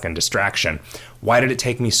just a fucking distraction. Why did it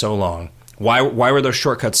take me so long? Why were those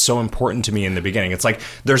shortcuts so important to me in the beginning? It's like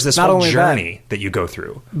there's this whole journey that you go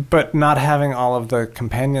through. But not having all of the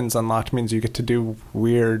companions unlocked means you get to do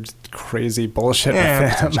weird, crazy bullshit with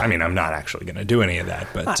them. I mean, I'm not actually going to do any of that,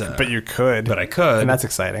 but you could. But I could, and that's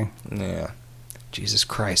exciting. Yeah, Jesus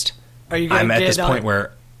Christ! I'm at this point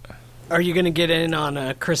where. Are you going to get in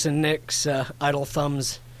on Chris and Nick's Idle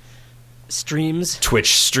Thumbs streams?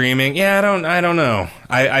 Twitch streaming? Yeah, I don't know.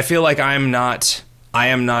 I feel like I am not.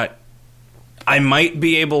 I might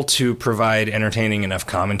be able to provide entertaining enough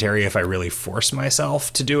commentary if I really force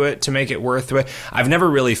myself to do it to make it worth it. I've never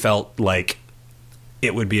really felt like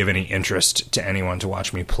it would be of any interest to anyone to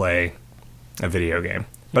watch me play a video game.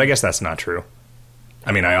 But I guess that's not true.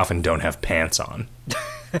 I mean, I often don't have pants on.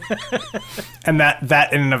 And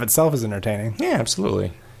that in and of itself is entertaining. Yeah,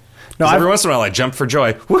 absolutely. No, every once in a while I jump for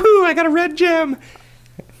joy. Woohoo, I got a red gem!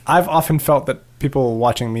 I've often felt that people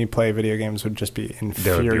watching me play video games would just be infuriated.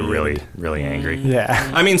 They would be really, really angry.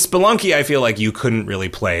 Yeah. I mean, Spelunky, I feel like you couldn't really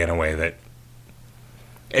play in a way that...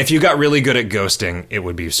 If you got really good at ghosting, it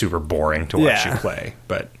would be super boring to watch you play.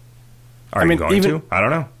 But are you going to? I don't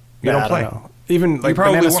know. You don't play. I don't know. Even like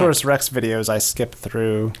Bananasaurus Rex videos, I skip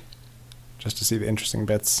through just to see the interesting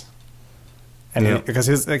bits. And because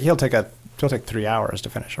he'll take 3 hours to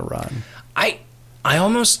finish a run. I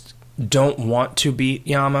almost don't want to beat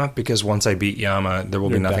Yama because once I beat Yama, there will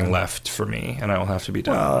be nothing left for me, and I will have to be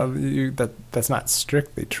done. Well, that's not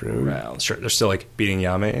strictly true. Well, sure. There's still like beating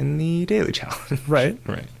Yama in the daily challenge. Right.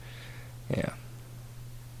 Right. Yeah.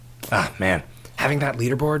 Ah, man, having that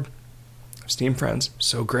leaderboard of Steam friends,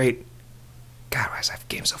 so great. God, why is that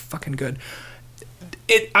game so fucking good?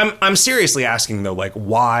 I'm seriously asking though, like,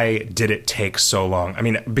 why did it take so long? I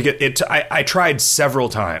mean, because I tried several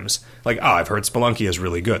times. Like, I've heard Spelunky is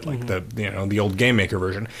really good, like the old Game Maker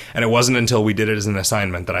version, and it wasn't until we did it as an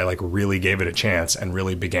assignment that I like really gave it a chance and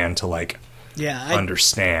really began to like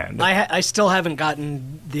understand. I still haven't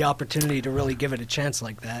gotten the opportunity to really give it a chance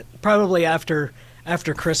like that. Probably after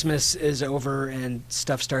Christmas is over and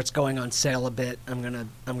stuff starts going on sale a bit, I'm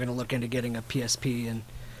gonna look into getting a PSP and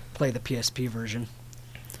play the PSP version.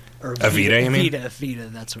 Or a Vita, you mean? Vita,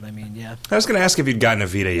 that's what I mean, yeah. I was going to ask if you'd gotten a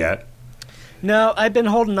Vita yet. No, I've been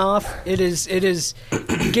holding off. It is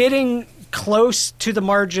getting close to the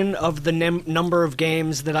margin of the number of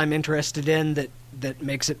games that I'm interested in that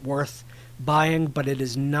makes it worth buying, but it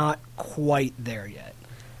is not quite there yet.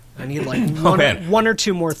 I need like one or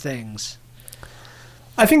two more things.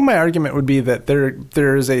 I think my argument would be that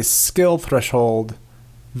there is a skill threshold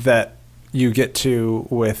that you get to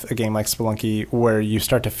with a game like Spelunky where you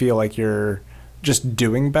start to feel like you're just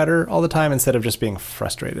doing better all the time instead of just being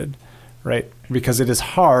frustrated, right? Because it is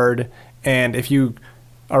hard, and if you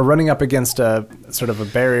are running up against a sort of a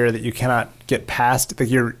barrier that you cannot get past, like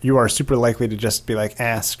you are super likely to just be like,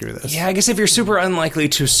 screw this. Yeah, I guess if you're super unlikely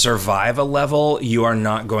to survive a level, you are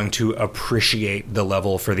not going to appreciate the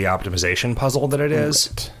level for the optimization puzzle that it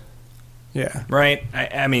is. Yeah. Right?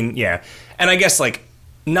 I mean, yeah. And I guess, like,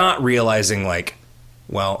 not realizing, like,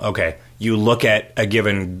 well, okay, you look at a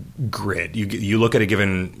given grid, you look at a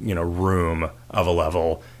given, room of a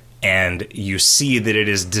level, and you see that it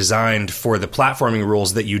is designed for the platforming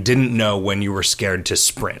rules that you didn't know when you were scared to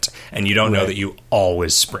sprint, and you don't know that you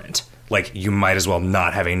always sprint. Like, you might as well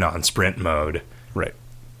not have a non-sprint mode. Right.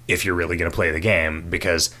 If you're really going to play the game,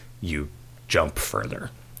 because you jump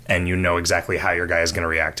further, and you know exactly how your guy is going to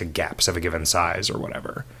react to gaps of a given size or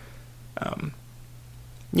whatever.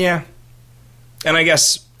 Yeah. And I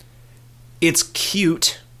guess it's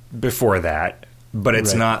cute before that, but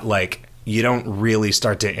it's not like, you don't really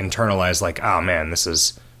start to internalize, like, oh man, this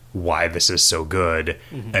is why this is so good,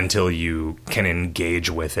 until you can engage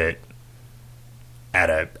with it at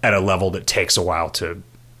a level that takes a while to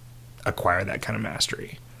acquire that kind of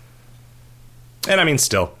mastery. And I mean,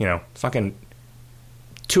 still, fucking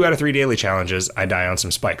 2 out of 3 daily challenges, I die on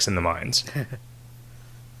some spikes in the mines.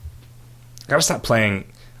 Gotta stop playing.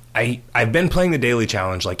 I've been playing the daily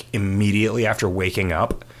challenge, like, immediately after waking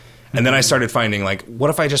up. And then I started finding, like, what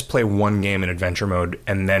if I just play one game in adventure mode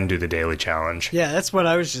and then do the daily challenge? Yeah, that's what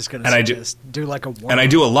I was just going to suggest. Do like a one. And I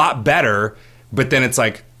do a lot better, but then it's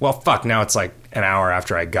like, well, fuck, now it's like an hour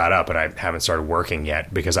after I got up and I haven't started working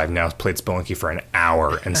yet because I've now played Spelunky for an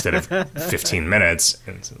hour instead of 15 minutes.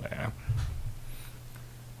 And so, yeah.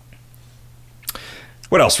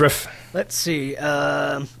 What else, Riff? Let's see.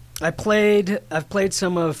 I've played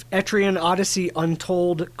some of Etrian Odyssey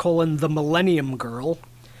Untold: The Millennium Girl,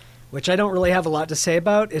 which I don't really have a lot to say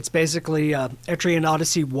about. It's basically Etrian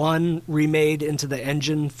Odyssey 1 remade into the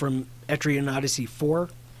engine from Etrian Odyssey 4.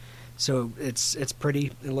 So it's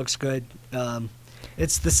pretty. It looks good.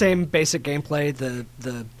 It's the same basic gameplay,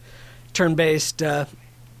 the turn-based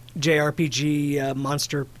JRPG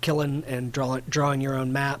monster killing and drawing your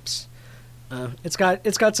own maps. It's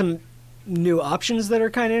got some new options that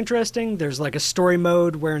are kind of interesting. There's like a story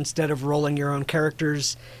mode where instead of rolling your own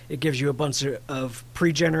characters, it gives you a bunch of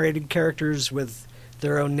pre-generated characters with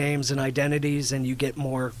their own names and identities, and you get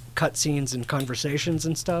more cutscenes and conversations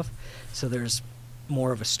and stuff. So there's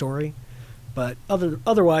more of a story. But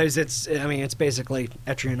otherwise, it's basically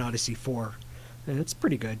Etrian Odyssey 4, and it's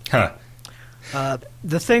pretty good. Huh.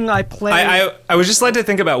 The thing I play... I was just led to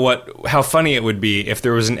think about how funny it would be if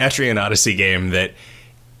there was an Etrian Odyssey game that,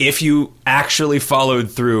 if you actually followed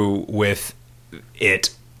through with it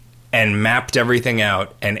and mapped everything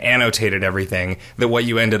out and annotated everything, that what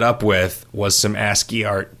you ended up with was some ASCII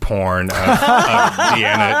art porn of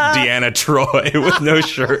Deanna Troi with no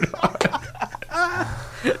shirt on.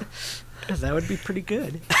 That would be pretty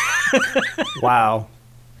good. Wow.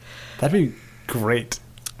 That'd be great.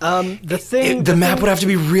 The map would have to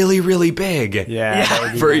be really, really big. Yeah. That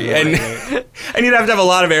would be really great. And you'd have to have a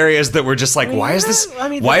lot of areas that were just like, why is this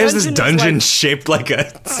dungeon shaped like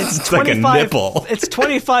a nipple? It's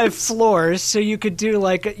 25 floors, so you could do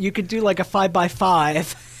like a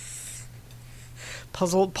 5x5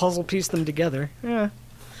 puzzle piece them together. Yeah.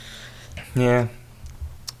 Yeah.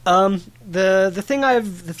 The thing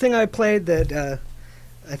I played that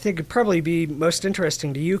I think would probably be most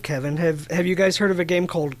interesting to you, Kevin. Have you guys heard of a game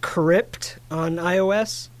called Crypt on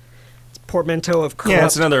iOS? It's a portmanteau of corrupt. Yeah,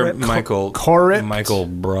 it's another Crypt. Michael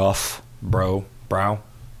Brow.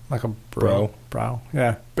 Like a brow.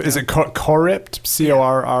 Yeah. But is it Corrypt? Corrypt?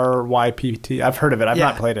 I've heard of it. I've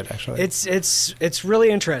not played it, actually. It's really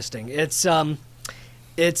interesting. It's a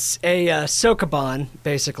Sokoban,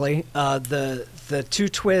 basically. The two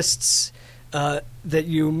twists that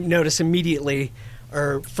you notice immediately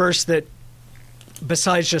are, first, that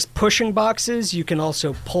besides just pushing boxes, you can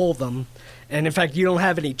also pull them. And in fact, you don't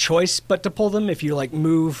have any choice but to pull them. If you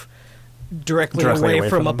move directly away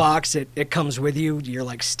from a box, it comes with you.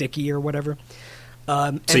 You're sticky or whatever.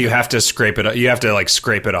 So you have to scrape it. You have to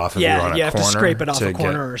scrape it off if you're on a corner. Yeah, you have to scrape it off a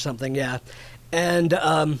corner or something. Yeah,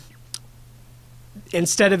 and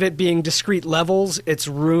instead of it being discrete levels, it's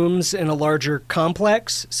rooms in a larger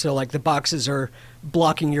complex. So the boxes are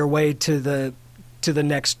blocking your way to the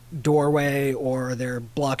next doorway, or they're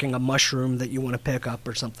blocking a mushroom that you want to pick up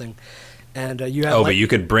or something. And you have but you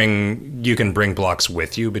can bring blocks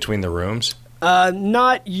with you between the rooms?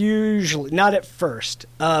 Not usually, not at first.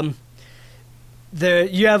 You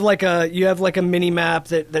have a mini map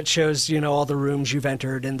that shows all the rooms you've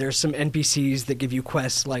entered, and there's some NPCs that give you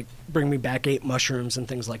quests like bring me back 8 mushrooms and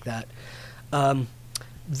things like that.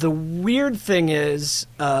 The weird thing is,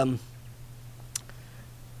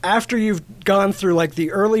 after you've gone through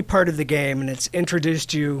the early part of the game and it's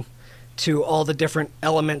introduced you to all the different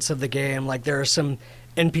elements of the game, there are some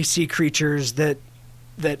NPC creatures that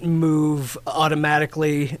that move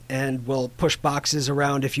automatically and will push boxes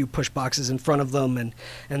around if you push boxes in front of them, and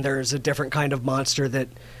there's a different kind of monster that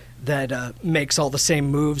makes all the same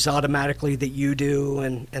moves automatically that you do,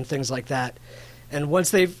 and things like that. And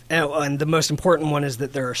once and the most important one is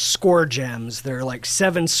that there are score gems. There are like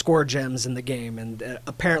 7 score gems in the game, and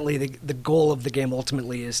apparently the goal of the game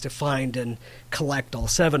ultimately is to find and collect all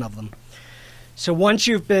 7 of them. So once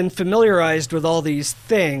you've been familiarized with all these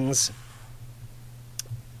things,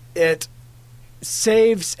 it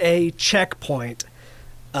saves a checkpoint,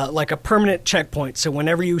 like a permanent checkpoint. So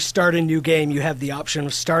whenever you start a new game, you have the option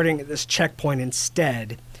of starting at this checkpoint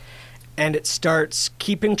instead, and it starts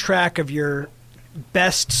keeping track of your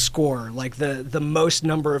best score, like the most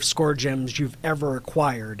number of score gems you've ever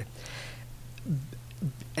acquired.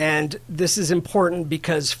 And this is important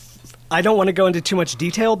because I don't want to go into too much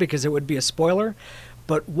detail because it would be a spoiler,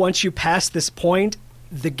 but once you pass this point,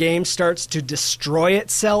 the game starts to destroy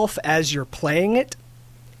itself as you're playing it.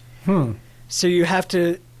 So you have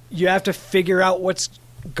to figure out what's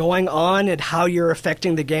going on and how you're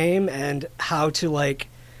affecting the game, and how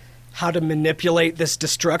to manipulate this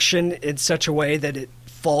destruction in such a way that it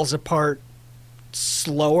falls apart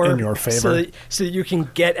slower in your favor, so that you can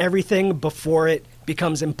get everything before it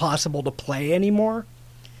becomes impossible to play anymore.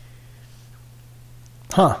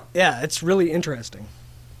 Yeah, it's really interesting.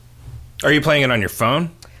 Are you playing it on your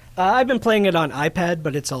phone? I've been playing it on iPad,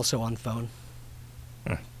 but it's also on phone.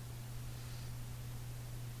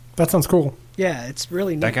 That sounds cool. Yeah, it's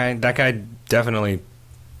really neat. That guy definitely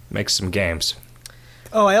makes some games.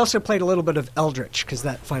 Oh, I also played a little bit of Eldritch because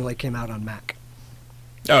that finally came out on Mac.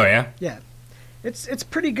 Oh yeah? Yeah. It's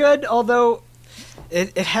pretty good, although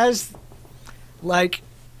it has, like,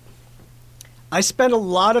 I spent a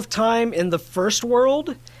lot of time in the first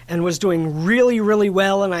world and was doing really, really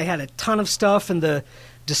well, and I had a ton of stuff and the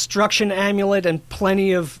destruction amulet and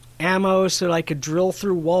plenty of ammo so that I could drill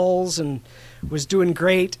through walls and was doing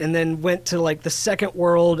great, and then went to, like, the second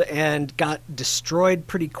world and got destroyed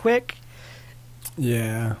pretty quick.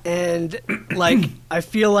 Yeah. And, like, I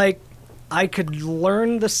feel like I could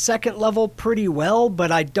learn the second level pretty well,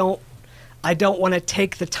 but I don't want to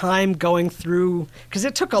take the time going through, because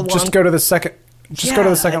it took a long. Just go to the second. Go to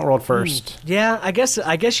the second world first. Yeah, I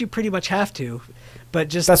guess you pretty much have to, but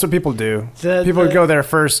just that's what people do. People go there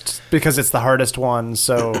first because it's the hardest one.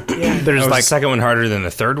 So there's the second one harder than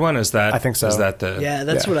the third one. Is that? I think so. Is that the? Yeah,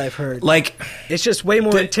 that's what I've heard. Like, it's just way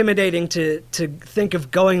more intimidating to think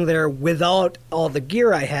of going there without all the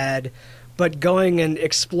gear I had. But going and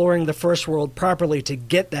exploring the first world properly to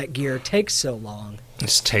get that gear takes so long.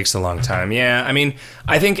 This takes a long time. Yeah, I mean,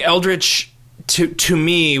 I think Eldritch, to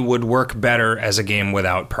me, would work better as a game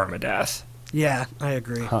without permadeath. Yeah, I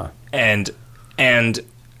agree. And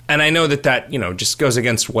I know that just goes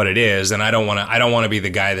against what it is, and I don't want to be the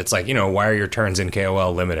guy that's like, why are your turns in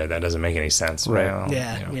KOL limited? That doesn't make any sense. Right.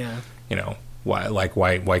 Well,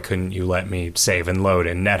 why couldn't you let me save and load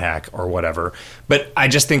in NetHack or whatever? But I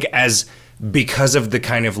just think because of the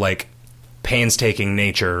kind of like painstaking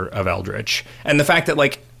nature of Eldritch, and the fact that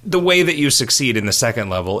like the way that you succeed in the second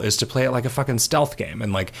level is to play it like a fucking stealth game,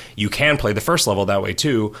 and like you can play the first level that way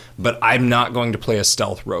too, but I'm not going to play a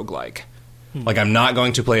stealth roguelike. Like, I'm not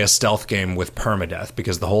going to play a stealth game with permadeath,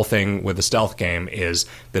 because the whole thing with the stealth game is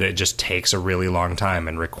that it just takes a really long time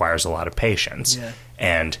and requires a lot of patience. Yeah.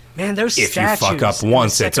 And man, those if you fuck up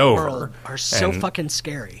once, it's over. Are so fucking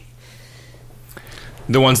scary.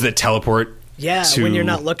 The ones that teleport. Yeah, when you're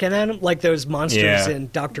not looking at them, like those monsters in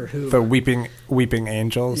Doctor Who. The weeping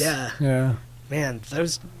angels. Yeah. Man,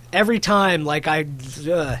 those every time, like I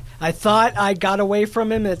thought I got away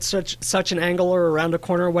from him at such an angle or around a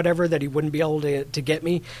corner or whatever that he wouldn't be able to get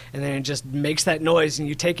me, and then it just makes that noise and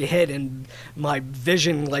you take a hit and my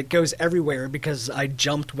vision like goes everywhere because I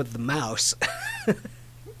jumped with the mouse.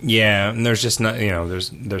 Yeah, and there's just not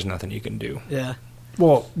there's nothing you can do. Yeah.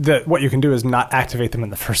 Well, what you can do is not activate them in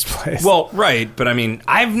the first place. Well, right, but I mean,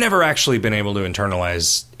 I've never actually been able to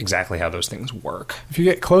internalize exactly how those things work. If you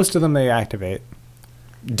get close to them, they activate.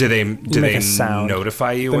 Do they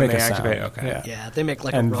notify you when they activate? Sound. Okay. Yeah, they make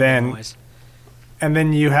like a rumbling noise. And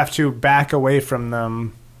then you have to back away from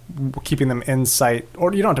them, keeping them in sight.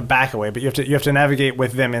 Or you don't have to back away, but you have to navigate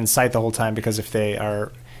with them in sight the whole time, because if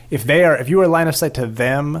you are line of sight to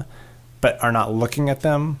them but are not looking at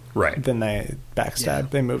them, right, then they backstab. Yeah.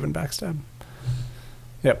 They move and backstab.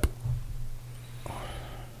 Yep.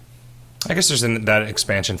 I guess that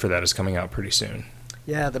expansion for that is coming out pretty soon.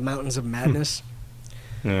 Yeah, the Mountains of Madness.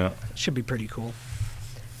 Yeah. Should be pretty cool.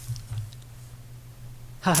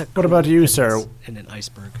 What about you, sir? In an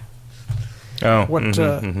iceberg. Oh,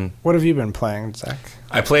 What have you been playing, Zach?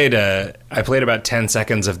 I played about 10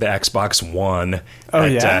 seconds of the Xbox One. Oh,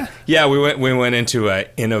 yeah? Yeah, we went into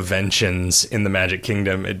Innoventions in the Magic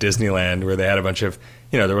Kingdom at Disneyland, where they had a bunch of,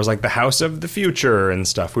 there was like the House of the Future and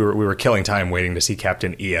stuff. We were killing time waiting to see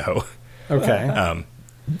Captain EO. Okay. Wow,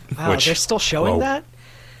 which- they're still showing whoa. that?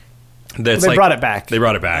 That's They brought it back. They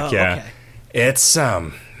brought it back, Oh, yeah. okay. It's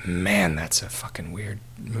man, that's a fucking weird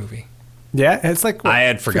movie. Yeah, it's like I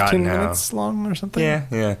had forgotten 15 how. minutes long or something.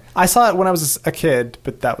 Yeah. I saw it when I was a kid,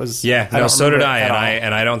 but that was Yeah, I don't so did remember I, it at all.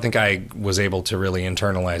 and I don't think I was able to really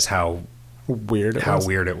internalize how weird it was.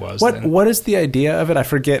 weird it was. What then. What is the idea of it? I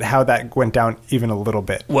forget how that went down even a little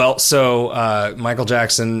bit. Well, so Michael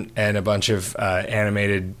Jackson and a bunch of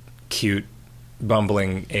animated, cute,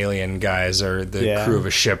 bumbling alien guys are the crew of a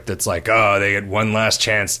ship that's like, oh, they get one last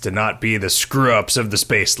chance to not be the screw ups of the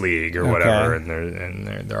Space League or whatever, and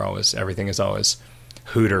they're always, everything is always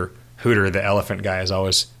Hooter, the elephant guy, is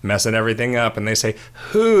always messing everything up, and they say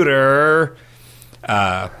Hooter.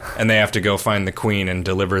 And they have to go find the queen and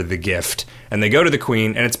deliver the gift. And they go to the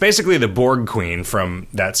queen, and it's basically the Borg queen from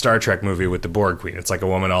that Star Trek movie with the Borg queen. It's like a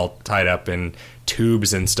woman all tied up in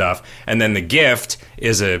tubes and stuff. And then the gift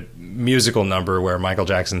is a musical number where Michael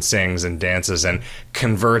Jackson sings and dances and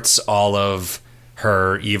converts all of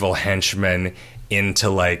her evil henchmen into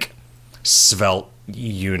like svelte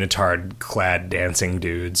unitard clad dancing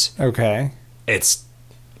dudes. Okay. It's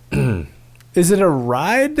Is it a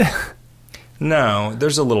ride? No,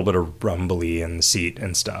 there's a little bit of rumbly in the seat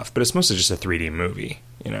and stuff, but it's mostly just a 3D movie,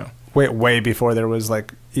 Wait, way before there was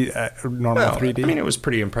like normal Well, 3D. I mean, it was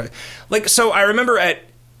pretty impressive. Like, so I remember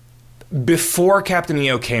before Captain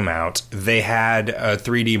EO came out, they had a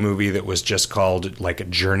 3D movie that was just called like a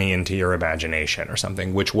Journey into Your Imagination or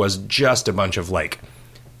something, which was just a bunch of like,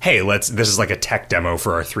 hey, this is like a tech demo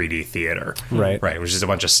for our 3D theater. Right. Right. It was just a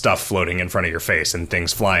bunch of stuff floating in front of your face and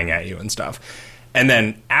things flying at you and stuff. And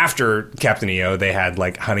then after Captain EO, they had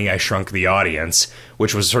like Honey, I Shrunk the Audience,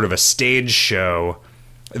 which was sort of a stage show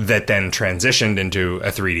that then transitioned into a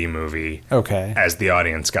 3D movie. Okay. As the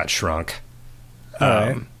audience got shrunk. All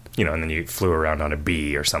right. And then you flew around on a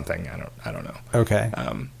bee or something. I don't know. Okay.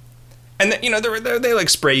 And then, they like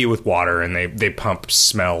spray you with water and they pump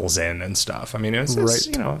smells in and stuff. I mean, it's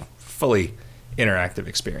fully interactive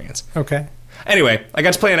experience. Okay. Anyway, I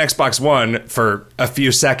got to play an Xbox One for a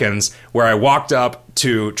few seconds where I walked up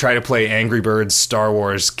to try to play Angry Birds Star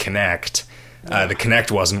Wars Kinect. The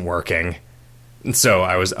Kinect wasn't working, and so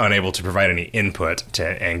I was unable to provide any input to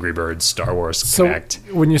Angry Birds Star Wars Kinect.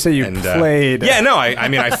 So when you say you played... yeah, no, I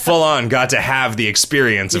mean, I full on got to have the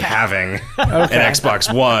experience of having an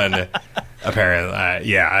Xbox One,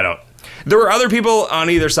 apparently. I don't... There were other people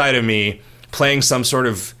on either side of me playing some sort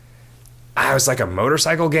of... I was like a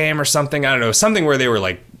motorcycle game or something. I don't know. Something where they were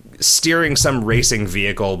like steering some racing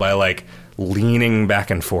vehicle by like leaning back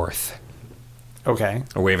and forth. Okay.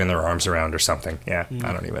 Or waving their arms around or something. Yeah,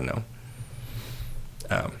 I don't even know.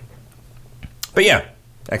 But yeah,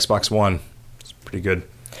 Xbox One. It's pretty good.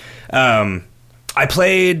 I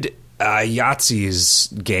played Yahtzee's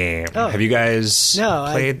game. Oh. Have you guys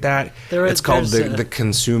played that? It's called the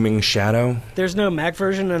Consuming Shadow. There's no Mac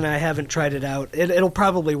version, and I haven't tried it out. It'll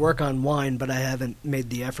probably work on Wine, but I haven't made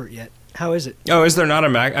the effort yet. How is it? Oh, is there not a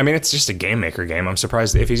Mac? I mean, it's just a Game Maker game. I'm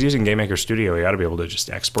surprised. If he's using Game Maker Studio, he ought to be able to just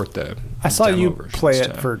export the I saw demo you versions play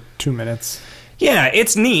it to- for 2 minutes. Yeah,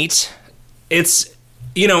 it's neat. It's,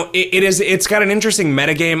 it's got an interesting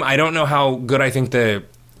metagame. I don't know how good I think the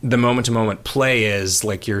moment-to-moment play is.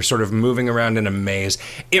 Like, you're sort of moving around in a maze.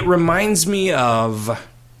 It reminds me of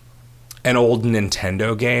an old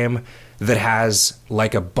Nintendo game that has,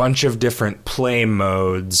 like, a bunch of different play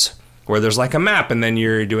modes where there's, like, a map, and then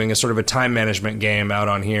you're doing a sort of a time management game out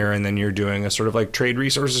on here, and then you're doing a sort of, like, trade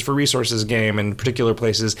resources for resources game in particular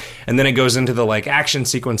places, and then it goes into the, like, action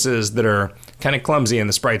sequences that are kind of clumsy, and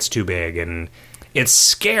the sprite's too big, and it's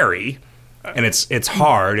scary. And it's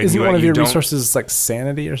hard. And Isn't one of your don't- resources like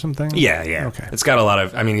sanity or something? Yeah. Okay. It's got a lot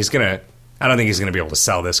of... I mean, I don't think he's going to be able to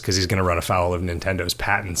sell this because he's going to run afoul of Nintendo's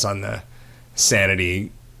patents on the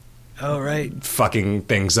sanity Oh, right. fucking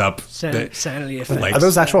things up. Sanity effect. Like- Are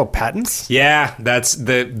those actual patents? Yeah, that's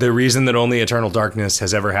the reason that only Eternal Darkness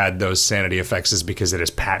has ever had those sanity effects is because it is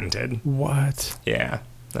patented. What? Yeah,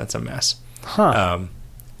 that's a mess. Huh.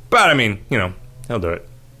 But, I mean, he'll do it.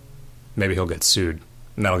 Maybe he'll get sued.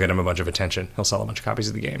 And that'll get him a bunch of attention. He'll sell a bunch of copies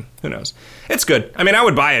of the game. Who knows? It's good. I mean, I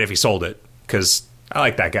would buy it if he sold it, because I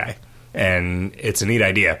like that guy. And it's a neat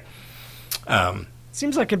idea.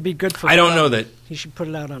 Seems like it'd be good for... I don't know that... He should put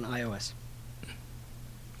it out on iOS.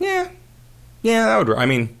 Yeah, that would work. I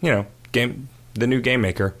mean, the new Game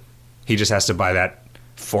Maker, he just has to buy that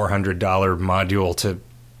 $400 module to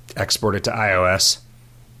export it to iOS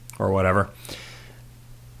or whatever.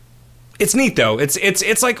 It's neat though.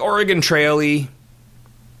 It's like Oregon Trail-y,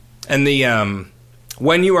 and the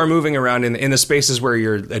when you are moving around in the spaces where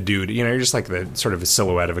you're a dude, you're just like the sort of a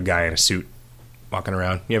silhouette of a guy in a suit walking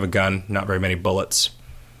around. You have a gun, not very many bullets.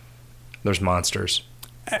 There's monsters.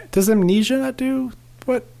 Does Amnesia not do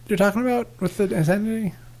what you're talking about with the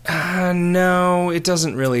insanity? No, it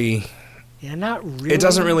doesn't really. Yeah, not really. It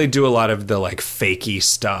doesn't really do a lot of the like fakey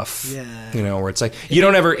stuff. Yeah. Where it's like you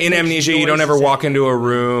don't ever in Amnesia, you don't ever walk into a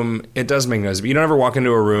room. It does make noise, but you don't ever walk into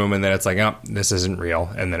a room and then it's like, oh, this isn't real,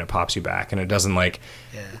 and then it pops you back, and it doesn't like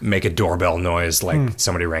make a doorbell noise like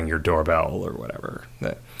somebody rang your doorbell or whatever.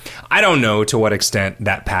 I don't know to what extent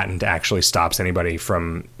that patent actually stops anybody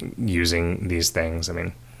from using these things. I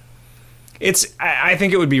mean, I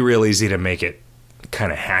think it would be real easy to make it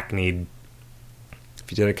kind of hackneyed. If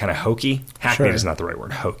you did it kind of hokey. Hackneyed is not the right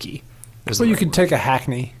word. Hokey. Well, you could take a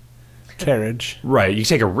hackney carriage. Right. You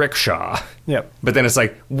take a rickshaw. Yep. But then it's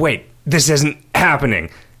like, wait, this isn't happening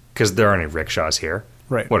because there aren't any rickshaws here.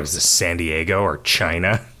 Right. What is this, San Diego or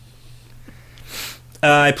China?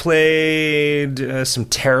 I played some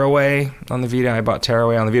Tearaway on the Vita. I bought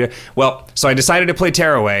Tearaway on the Vita. Well, so I decided to play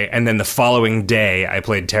Tearaway, and then the following day I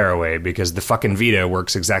played Tearaway because the fucking Vita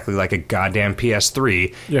works exactly like a goddamn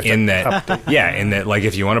PS3 in that like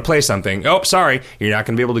if you want to play something, oh, sorry, you're not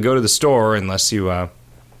going to be able to go to the store unless you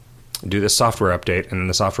do this software update. And then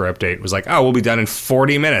the software update was like, oh, we'll be done in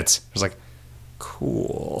 40 minutes. I was like,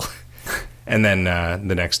 cool. And then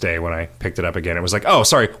the next day when I picked it up again, it was like, oh,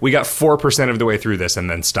 sorry, we got 4% of the way through this and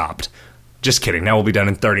then stopped. Just kidding. Now we'll be done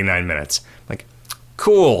in 39 minutes. Like,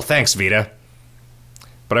 cool. Thanks, Vita.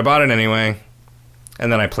 But I bought it anyway.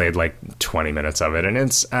 And then I played like 20 minutes of it. And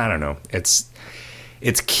I don't know. It's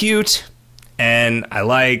cute. And I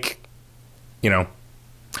like,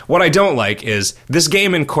 what I don't like is this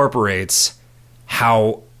game incorporates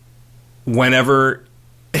how whenever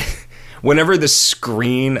the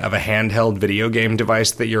screen of a handheld video game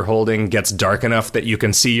device that you're holding gets dark enough that you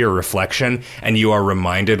can see your reflection and you are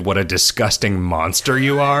reminded what a disgusting monster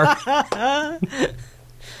you are.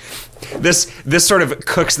 This sort of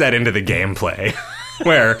cooks that into the gameplay.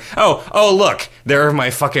 Where, oh, look, there are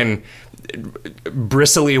my fucking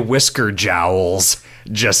bristly whisker jowls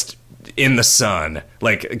just in the sun.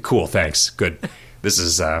 Like, cool, thanks, good. This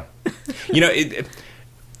is, I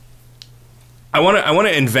want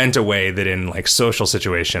to invent a way that in like social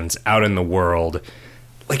situations out in the world,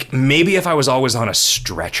 like maybe if I was always on a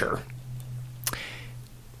stretcher,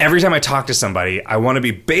 every time I talk to somebody, I want to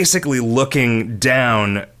be basically looking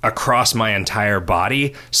down across my entire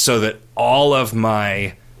body so that all of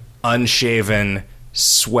my unshaven,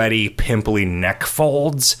 sweaty, pimply neck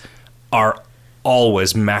folds are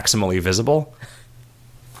always maximally visible.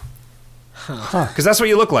 Because that's what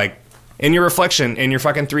you look like. In your reflection, in your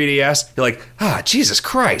fucking 3DS, you're like, Jesus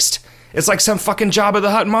Christ. It's like some fucking Jabba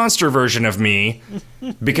the Hutt monster version of me.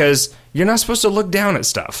 Because you're not supposed to look down at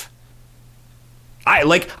stuff.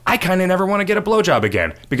 I kind of never want to get a blowjob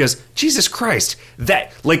again. Because, Jesus Christ,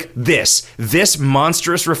 this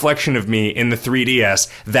monstrous reflection of me in the 3DS,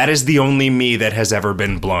 that is the only me that has ever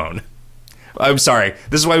been blown. I'm sorry.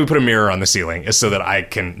 This is why we put a mirror on the ceiling, is so that I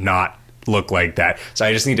can not look like that. So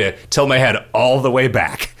I just need to tilt my head all the way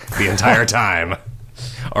back the entire time.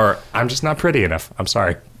 Or I'm just not pretty enough. I'm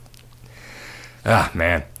sorry.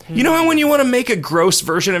 Man. You know how when you want to make a gross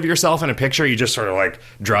version of yourself in a picture, you just sort of like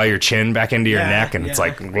draw your chin back into your neck and it's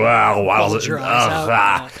like, wow.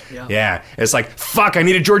 Yeah. It's like, fuck, I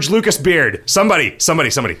need a George Lucas beard. Somebody,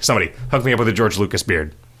 hook me up with a George Lucas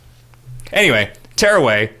beard. Anyway,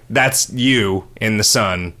 Tearaway, that's you in the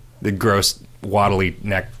sun, the gross waddly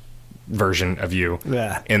neck version of you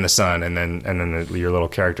in the sun, and then your little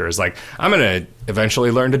character is like, I'm gonna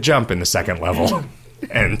eventually learn to jump in the second level,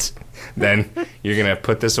 and then you're gonna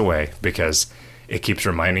put this away because it keeps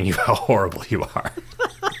reminding you how horrible you are.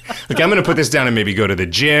 Like, I'm gonna put this down and maybe go to the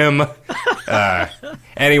gym,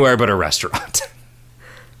 anywhere but a restaurant.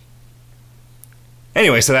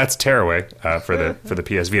 Anyway, so that's Tearaway for the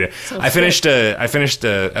PS Vita. I finished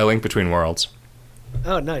a Link Between Worlds.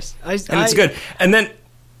 Oh, nice! It's good, and then.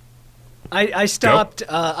 I stopped.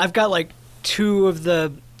 I've got like two of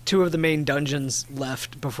the main dungeons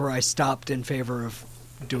left before I stopped in favor of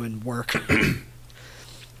doing work.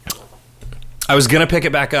 I was gonna pick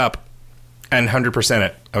it back up and 100%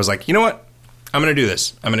 it. I was like, you know what? I'm gonna do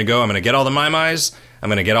this. I'm gonna get all the Mai-Mais. I'm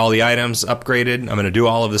gonna get all the items upgraded. I'm gonna do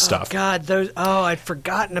all of this stuff. God, I'd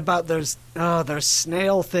forgotten about those. Oh, those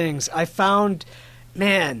snail things. I found,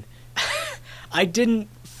 man, I didn't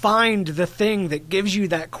find the thing that gives you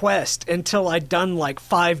that quest until I'd done like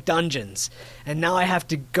 5 dungeons. And now I have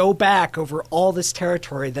to go back over all this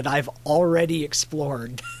territory that I've already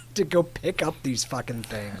explored to go pick up these fucking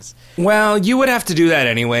things. Well, you would have to do that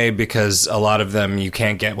anyway because a lot of them you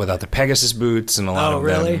can't get without the Pegasus boots, and a lot of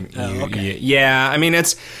them. Okay. Yeah, I mean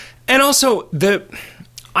it's, and also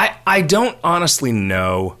I don't honestly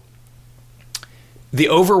know. The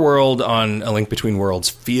overworld on A Link Between Worlds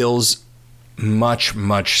feels much,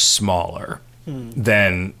 much smaller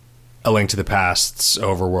than A Link to the Past's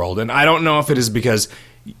overworld, and I don't know if it is because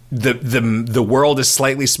the world is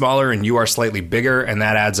slightly smaller and you are slightly bigger, and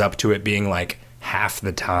that adds up to it being like half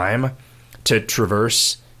the time to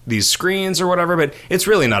traverse these screens or whatever, but it's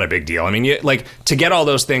really not a big deal. I mean, to get all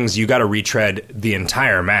those things, you got to retread the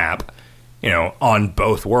entire map, on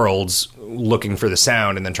both worlds, looking for the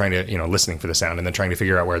sound and then trying to, listening for the sound and then trying to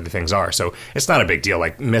figure out where the things are. So it's not a big deal.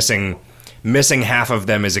 Like missing half of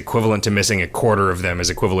them is equivalent to missing a quarter of them is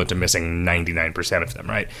equivalent to missing 99% of them,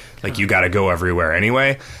 right? Like you got to go everywhere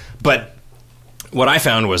anyway. But what I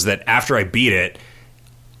found was that after I beat it,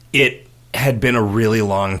 it had been a really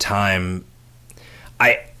long time.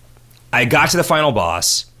 I got to the final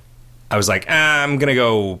boss. I was like, I'm going to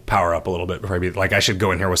go power up a little bit before I beat it. Like I should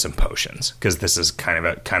go in here with some potions because this is kind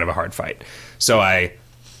of a hard fight. So I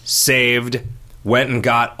saved, went and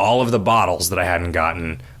got all of the bottles that I hadn't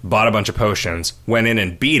gotten, bought a bunch of potions, went in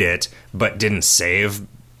and beat it, but didn't save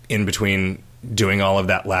in between doing all of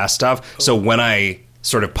that last stuff. So when I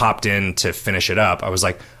sort of popped in to finish it up, I was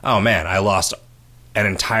like, oh man, I lost an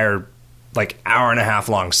entire hour and a half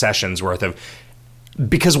long sessions worth of,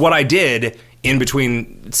 because what I did in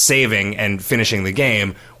between saving and finishing the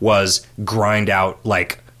game was grind out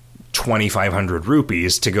 2,500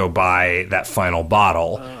 rupees to go buy that final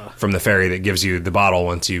bottle from the fairy that gives you the bottle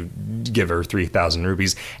once you give her 3,000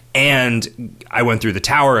 rupees. And I went through the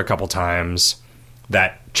tower a couple times,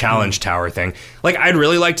 that challenge tower thing. I'd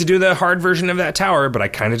really like to do the hard version of that tower, but I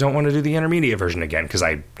kind of don't want to do the intermediate version again because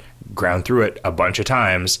I ground through it a bunch of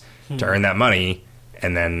times to earn that money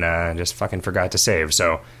and then just fucking forgot to save.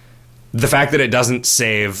 So the fact that it doesn't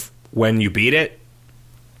save when you beat it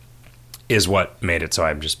is what made it so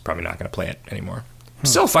I'm just probably not going to play it anymore.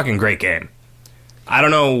 Still a fucking great game. I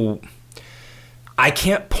don't know. I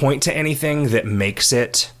can't point to anything that makes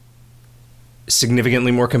it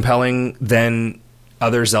significantly more compelling than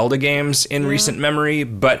other Zelda games in recent memory,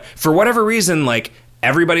 but for whatever reason,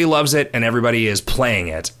 everybody loves it and everybody is playing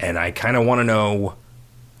it, and I kind of want to know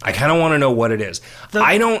what it is.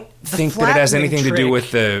 I don't think that it has anything to do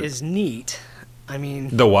with the... is neat. I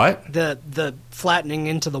mean... The what? The flattening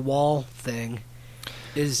into the wall thing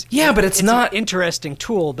is... Yeah, but it's not... an interesting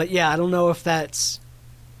tool, but yeah, I don't know if that's...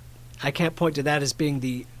 I can't point to that as being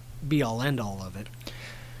the be-all, end-all of it.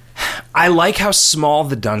 I like how small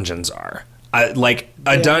the dungeons are.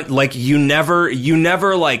 You never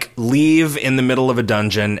leave in the middle of a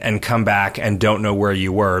dungeon and come back and don't know where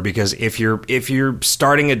you were, because if you're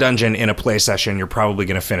starting a dungeon in a play session, you're probably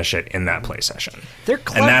going to finish it in that play session.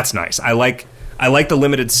 And that's nice. I like the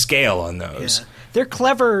limited scale on those. Yeah. They're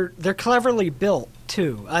clever. They're cleverly built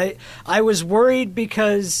too. I was worried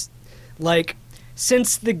because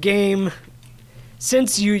since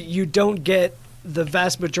you don't get the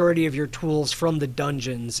vast majority of your tools from the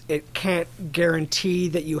dungeons, it can't guarantee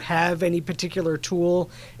that you have any particular tool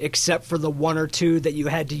except for the one or two that you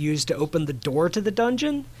had to use to open the door to the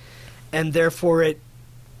dungeon, and therefore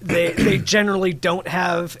they generally don't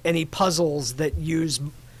have any puzzles that use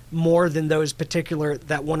more than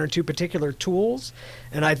that one or two particular tools,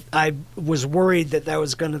 and I was worried that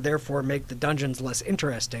was going to therefore make the dungeons less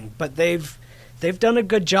interesting, but they've done a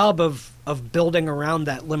good job of building around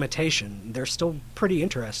that limitation. They're still pretty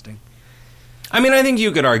interesting. I mean, I think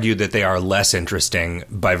you could argue that they are less interesting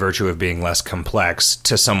by virtue of being less complex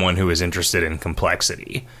to someone who is interested in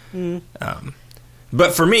complexity.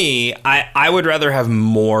 But for me, I would rather have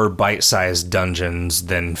more bite-sized dungeons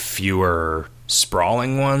than fewer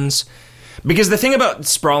sprawling ones. Because the thing about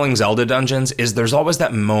sprawling Zelda dungeons is there's always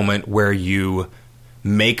that moment where you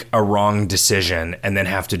make a wrong decision and then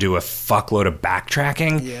have to do a fuckload of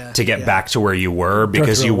backtracking to get back to where you were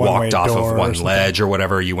because you walked off of one ledge or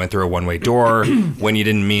whatever. You went through a one-way door when you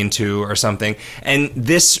didn't mean to or something. And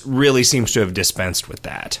this really seems to have dispensed with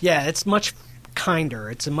that. Yeah, it's much kinder.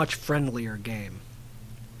 It's a much friendlier game.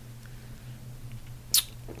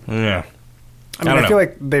 Yeah. I feel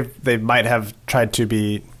like they might have tried to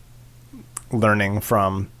be learning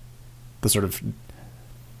from the sort of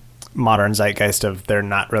modern zeitgeist of there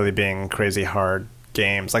not really being crazy hard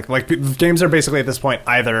games. Like games are basically at this point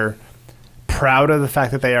either proud of the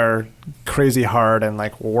fact that they are crazy hard and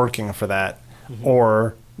working for that,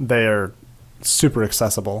 or they are super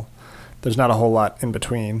accessible. There's not a whole lot in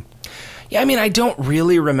between. Yeah, I mean, I don't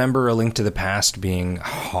really remember A Link to the Past being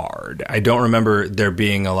hard. I don't remember there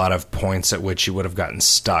being a lot of points at which you would have gotten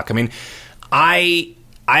stuck. I mean, I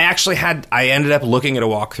ended up looking at a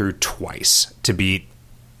walkthrough twice to beat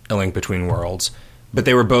A Link Between Worlds, but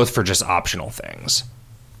they were both for just optional things.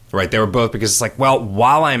 Right? They were both because it's like, well,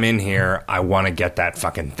 while I'm in here, I want to get that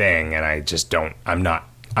fucking thing, and I just don't, I'm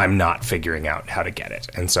not figuring out how to get it.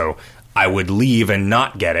 And so I would leave and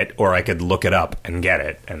not get it, or I could look it up and get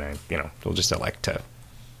it, and I, will just elect to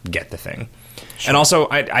get the thing. Sure. And also,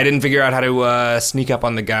 I didn't figure out how to sneak up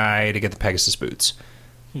on the guy to get the Pegasus boots.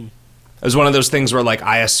 It was one of those things where, like,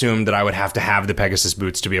 I assumed that I would have to have the Pegasus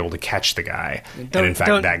boots to be able to catch the guy. And in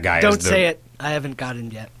fact, that guy don't say it. I haven't got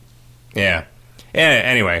him yet. Yeah.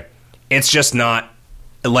 Anyway, it's just not,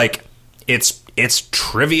 like, it's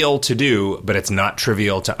trivial to do, but it's not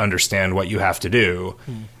trivial to understand what you have to do.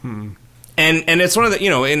 And it's one of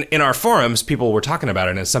the, in our forums, people were talking about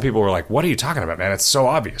it, and some people were like, what are you talking about, man? It's so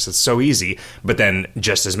obvious. It's so easy. But then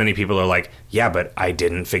just as many people are like, yeah, but I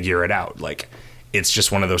didn't figure it out. Like, it's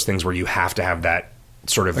just one of those things where you have to have that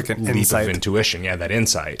sort of like an leap insight. of intuition. Yeah, that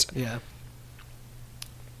insight. Yeah.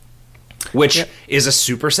 Which is a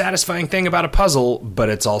super satisfying thing about a puzzle, but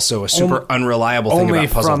it's also a super unreliable thing about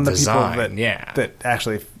puzzle from the design. People that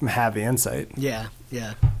actually have the insight. Yeah,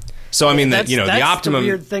 yeah. So, I mean, that's the optimum... the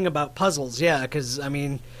weird thing about puzzles, yeah, because, I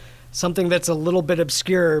mean, something that's a little bit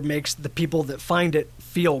obscure makes the people that find it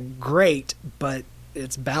feel great, but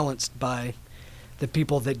it's balanced by the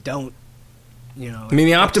people that don't, I mean,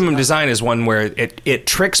 the optimum design is one where it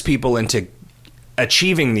tricks people into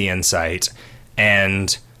achieving the insight,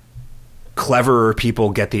 and cleverer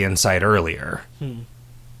people get the insight earlier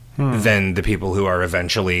than the people who are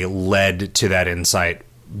eventually led to that insight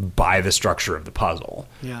by the structure of the puzzle.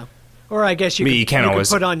 Yeah. Or I guess you could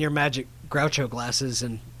put on your magic Groucho glasses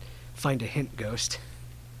and find a hint ghost.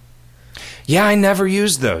 Yeah, I never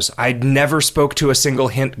used those. I never spoke to a single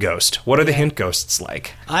hint ghost. What are the hint ghosts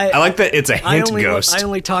like? I like that it's a hint ghost. I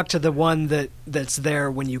only talk to the one that's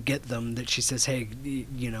there when you get them, that she says, hey,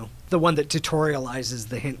 the one that tutorializes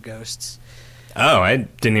the hint ghosts. Oh, I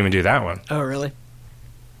didn't even do that one. Oh, really?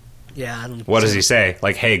 Yeah. What does he say?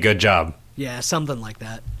 Like, hey, good job. Yeah, something like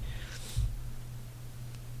that.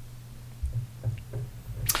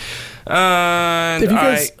 Have you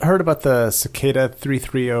guys heard about the Cicada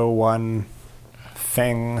 3301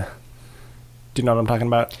 thing? Do you know what I'm talking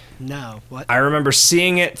about? No. What? I remember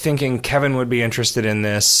seeing it, thinking Kevin would be interested in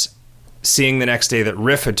this, seeing the next day that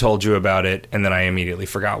Riff had told you about it, and then I immediately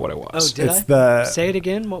forgot what it was. Oh, did I? Say it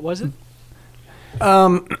again. What was it?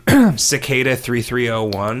 Cicada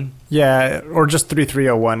 3301? Yeah, or just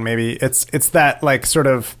 3301 maybe. It's that, like, sort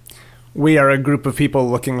of, we are a group of people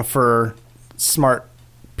looking for smart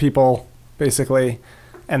people, basically,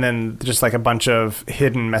 and then just like a bunch of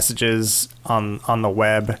hidden messages on the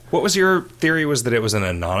web. What was your theory? Was that it was an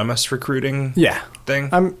anonymous recruiting thing?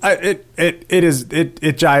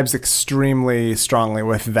 It jibes extremely strongly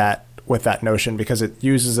with that notion, because it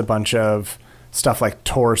uses a bunch of stuff like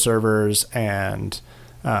Tor servers and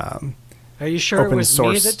are you sure it was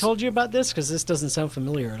me that told you about this? Because this doesn't sound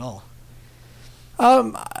familiar at all.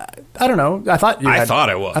 I don't know. I thought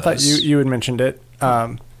it was. I thought you had mentioned it.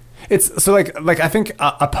 It's so like I think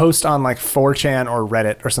a post on like 4chan or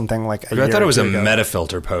Reddit or something like. I thought it was a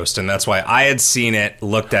Metafilter post, and that's why I had seen it,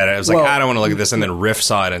 looked at it. I was like, I don't want to look at this, and then Riff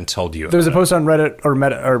saw it and told you. There was a post on Reddit or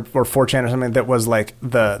or 4chan or something that was like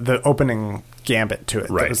the opening gambit to it.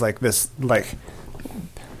 Right. That was like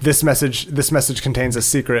this message contains a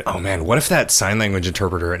secret. Oh man, what if that sign language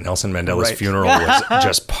interpreter at Nelson Mandela's funeral was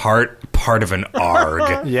just part of an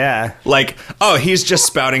ARG? Yeah. Like, oh, he's just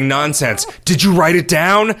spouting nonsense.Id you write it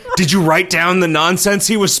down? Did you write down the nonsense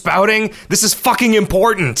he was spouting? This is fucking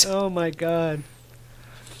important. Oh my god.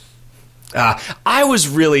 I was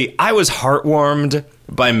heartwarmed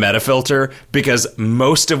by Metafilter, because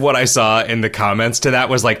most of what I saw in the comments to that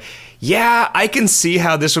was like, yeah, I can see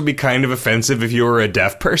how this would be kind of offensive if you were a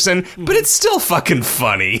deaf person, but it's still fucking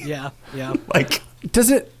funny. Yeah, yeah. Like,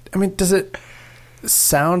 does it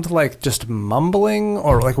sound like just mumbling,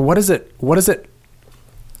 or like what does it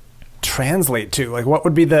translate to? Like what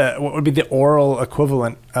would be the oral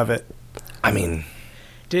equivalent of it? I mean,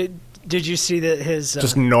 did you see that his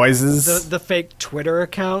just noises? The fake Twitter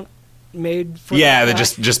account made for that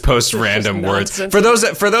just posts random words. For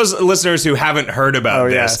those listeners who haven't heard about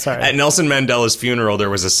this, at Nelson Mandela's funeral there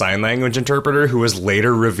was a sign language interpreter who was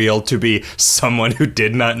later revealed to be someone who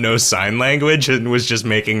did not know sign language and was just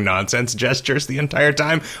making nonsense gestures the entire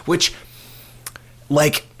time, which,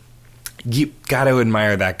 like, you got to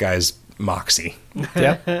admire that guy's moxie.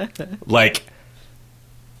 Yeah. Like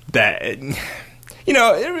that, you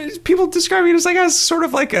know, people describe it as like sort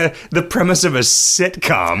of like the premise of a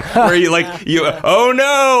sitcom where oh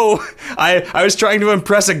no, I was trying to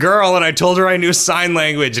impress a girl and I told her I knew sign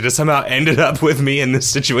language, and it somehow ended up with me in this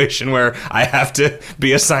situation where I have to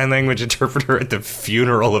be a sign language interpreter at the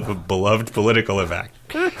funeral of a beloved political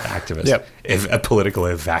activist. Yep. A political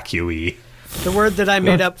evacuee. The word that I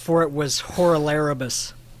made up for it was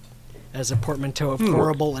horrilaribus, as a portmanteau of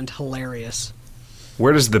horrible and hilarious.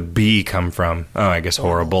 Where does the B come from? Oh, I guess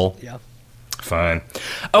horrible. Yeah. Fine.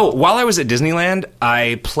 Oh, while I was at Disneyland,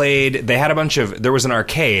 they had a bunch of, there was an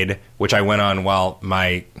arcade, which I went on while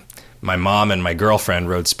my mom and my girlfriend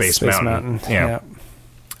rode Space Mountain. Yeah. Yep.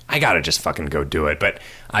 I gotta just fucking go do it, but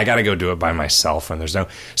I gotta go do it by myself when there's no...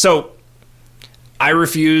 So, I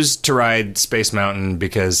refused to ride Space Mountain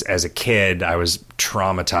because as a kid, I was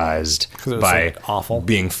traumatized by awful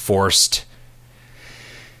being forced...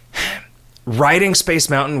 Riding Space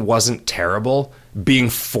Mountain wasn't terrible. Being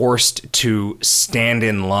forced to stand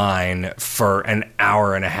in line for an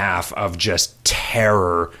hour and a half of just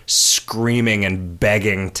terror, screaming and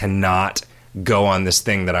begging to not go on this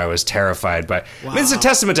thing that I was terrified by. Wow. I mean, it's a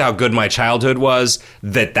testament to how good my childhood was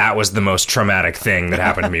that was the most traumatic thing that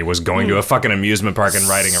happened to me, was going to a fucking amusement park and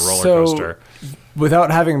riding a roller coaster. Without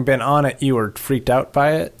having been on it, you were freaked out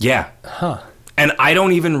by it? Yeah. Huh. And I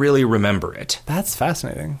don't even really remember it. That's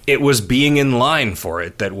fascinating. It was being in line for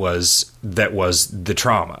it that was the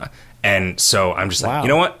trauma. And so I'm just like, you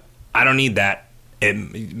know what? I don't need that.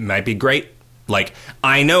 It might be great. Like,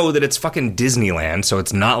 I know that it's fucking Disneyland, so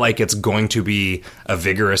it's not like it's going to be a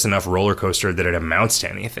vigorous enough roller coaster that it amounts to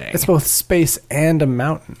anything. It's both space and a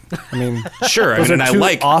mountain. I mean, sure. Those I mean,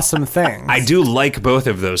 are two awesome things. I do like both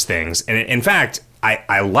of those things. And in fact,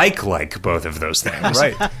 I like both of those things.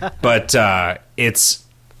 Right. But it's,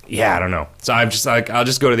 I don't know. So I'm just like, I'll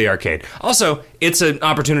just go to the arcade. Also, it's an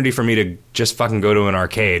opportunity for me to just fucking go to an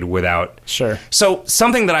arcade without... Sure. So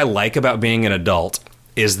something that I like about being an adult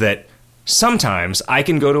is that sometimes I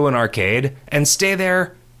can go to an arcade and stay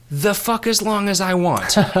there the fuck as long as I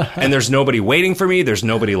want. And there's nobody waiting for me. There's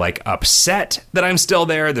nobody like upset that I'm still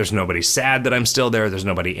there. There's nobody sad that I'm still there. There's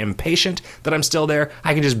nobody impatient that I'm still there.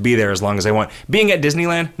 I can just be there as long as I want. Being at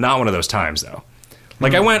Disneyland, not one of those times though.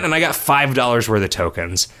 Like I went and I got $5 worth of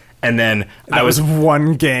tokens. And then I was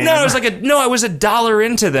one game. No, I was $1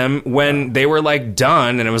 into them when they were like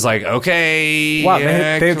done, and it was like, okay. Wow,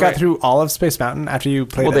 they got through all of Space Mountain after you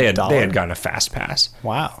played. Well, they had gotten a fast pass.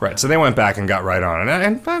 Wow. Right, so they went back and got right on,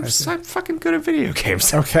 and I'm fucking good at video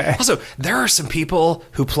games. Okay. Also, there are some people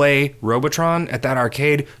who play Robotron at that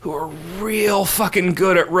arcade who are real fucking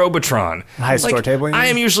good at Robotron. High score table. I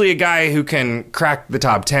am usually a guy who can crack the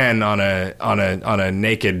top 10 on a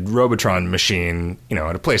naked Robotron machine, you know,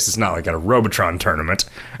 at a place. It's not like at a Robotron tournament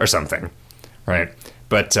or something, right?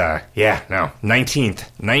 But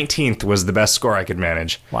 19th was the best score I could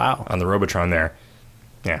manage. Wow. On the Robotron there.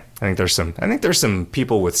 Yeah, I think there's some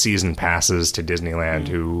people with season passes to Disneyland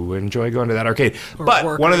who enjoy going to that arcade.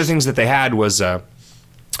 But one of the things that they had was a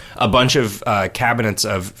bunch of cabinets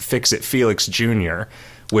of Fix-It Felix Jr.,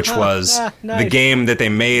 which was the game that they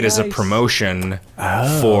made as a promotion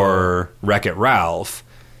for Wreck-It Ralph.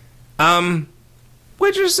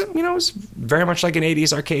 Which is, you know, is very much like an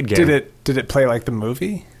 80s arcade game. Did it play like the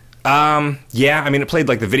movie? Yeah, I mean, it played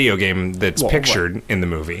like the video game that's pictured in the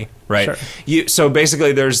movie, right? Sure. So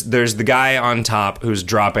basically, there's the guy on top who's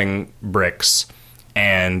dropping bricks,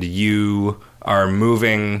 and you are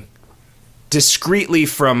moving discreetly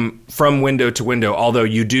from window to window, although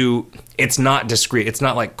it's not discrete. It's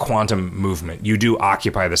not like quantum movement. You do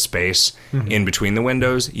occupy the space in between the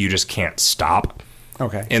windows. You just can't stop.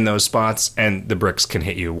 Okay. In those spots, and the bricks can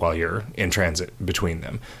hit you while you're in transit between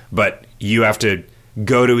them. But you have to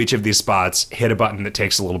go to each of these spots, hit a button that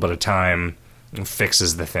takes a little bit of time, and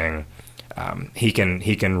fixes the thing. He can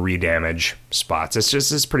redamage spots.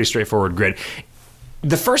 It's pretty straightforward grid.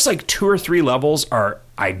 The first like 2 or 3 levels are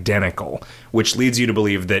identical, which leads you to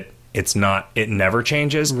believe that it never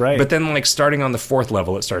changes. Right. But then like starting on the 4th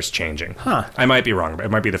level, it starts changing. Huh. I might be wrong, but it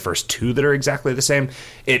might be the first 2 that are exactly the same.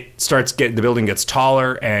 The building gets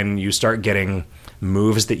taller, and you start getting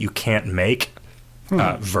moves that you can't make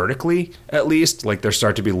vertically, at least. Like there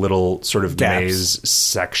start to be little sort of gaps. maze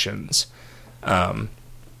sections. But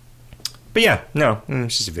yeah, no,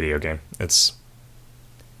 it's just a video game.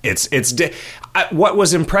 What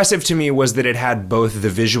was impressive to me was that it had both the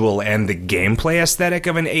visual and the gameplay aesthetic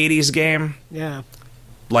of an 80s game. Yeah.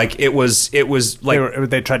 Like it was like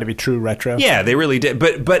they tried to be true retro. Yeah, they really did.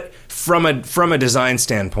 But from a design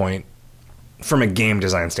standpoint, from a game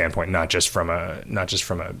design standpoint, not just from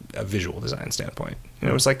a visual design standpoint. You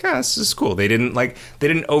know, it was like, this is cool. They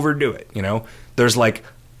didn't overdo it. You know, there's like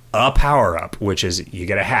a power up, which is you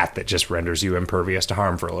get a hat that just renders you impervious to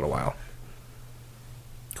harm for a little while.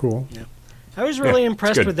 Cool. Yeah. I was really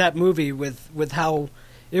impressed with that movie, with how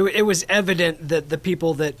it was evident that the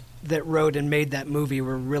people that wrote and made that movie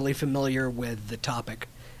were really familiar with the topic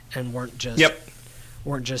and weren't just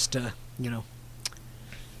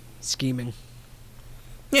scheming.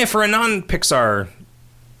 Yeah, for a non-Pixar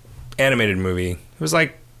animated movie, it was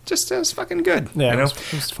fucking good. Yeah, you know?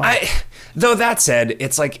 it was fun. Though that said,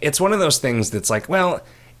 it's one of those things that's like, well,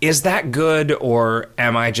 is that good, or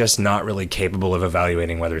am I just not really capable of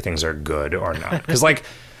evaluating whether things are good or not? Because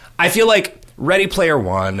I feel like Ready Player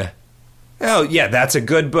One, oh yeah, that's a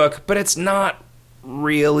good book, but it's not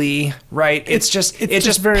really, right? It's just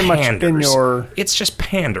very much in your... It's just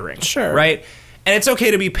pandering, sure, right? And it's okay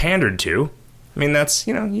to be pandered to. I mean, that's,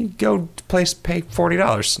 you go to place, pay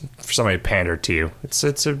 $40 for somebody to pander to you.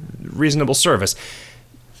 It's a reasonable service.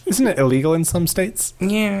 Isn't it illegal in some states?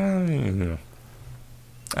 Yeah.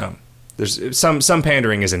 There's some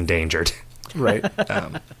pandering is endangered. Right.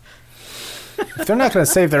 If they're not going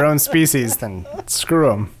to save their own species, then screw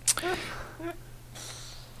them.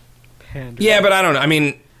 Yeah, but I don't know. I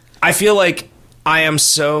mean, I feel like I am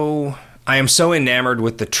so enamored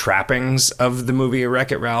with the trappings of the movie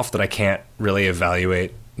Wreck-It Ralph that I can't really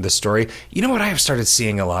evaluate the story. You know what I have started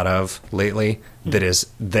seeing a lot of lately that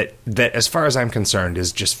as far as I'm concerned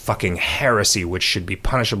is just fucking heresy, which should be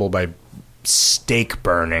punishable by stake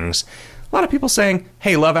burnings. A lot of people saying,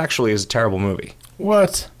 hey, Love Actually is a terrible movie.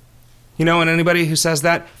 What? You know, and anybody who says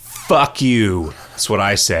that, fuck you. That's what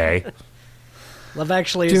I say. Love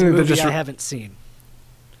Actually is a movie I haven't seen.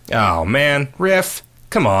 Oh, man. Riff.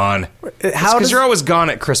 Come on. Because you're always gone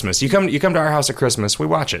at Christmas. You come to our house at Christmas, we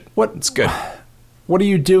watch it. What? It's good. What are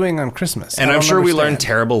you doing on Christmas? And I'm sure we learn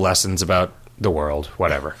terrible lessons about the world,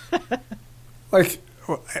 whatever.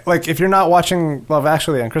 Like if you're not watching Love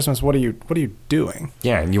Actually on Christmas, what are you doing?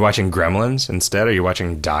 Yeah, and you watching Gremlins instead? Are you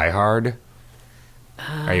watching Die Hard?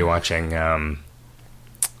 Are you watching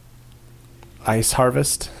Ice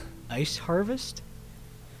Harvest? Ice Harvest?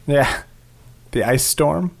 Yeah. The Ice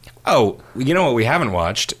Storm? Oh, you know what we haven't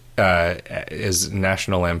watched is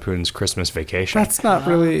National Lampoon's Christmas Vacation. That's not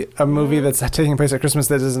really a movie that's taking place at Christmas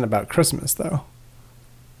that isn't about Christmas, though.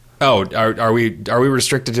 Oh, are we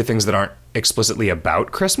restricted to things that aren't explicitly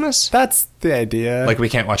about Christmas? That's the idea. Like we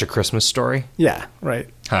can't watch A Christmas Story? Yeah, right.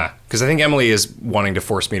 Huh. Because I think Emily is wanting to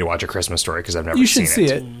force me to watch A Christmas Story because I've never seen it. You should see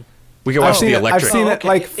it. We can watch The Electric... I've seen it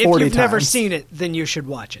like 40 times. If you've never seen it, then you should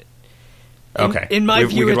watch it. Okay. In my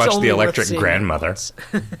view, we could it's watch only The worth Electric seeing Grandmother.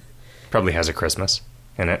 Probably has a Christmas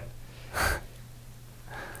in it.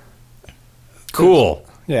 Cool.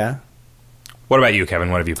 Yeah. What about you,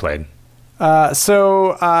 Kevin? What have you played?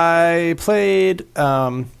 So I played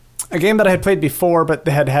a game that I had played before, but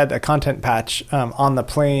they had a content patch on the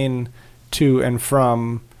plane to and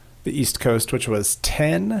from the East Coast, which was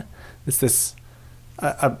 10. It's this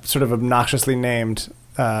a sort of obnoxiously named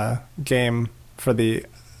game for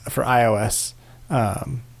iOS.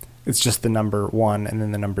 It's just the number 1 and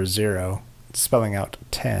then the number 0, spelling out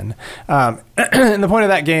 10. And the point of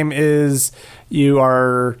that game is you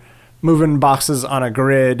are moving boxes on a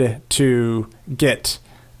grid to get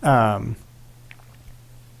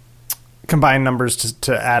combined numbers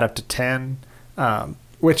to add up to 10,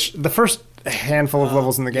 which the first handful of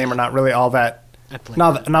levels in the game are not really all that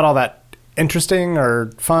not all that interesting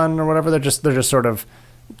or fun or whatever. They're just sort of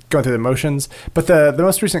going through the motions. But the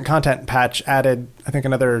most recent content patch added, I think,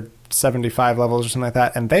 another 75 levels or something like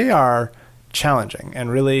that, and they are challenging and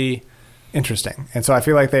really interesting. And so I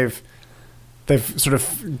feel like they've sort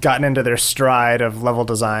of gotten into their stride of level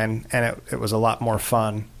design, and it was a lot more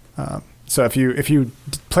fun. So if you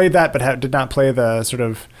played that but did not play the sort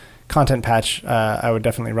of content patch, I would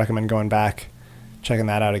definitely recommend going back, checking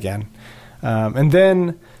that out again. And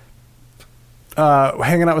then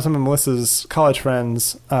hanging out with some of Melissa's college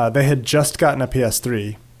friends, they had just gotten a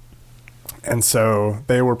PS3, and so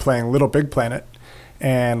they were playing Little Big Planet,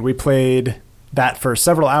 and we played that for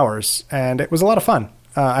several hours, and it was a lot of fun.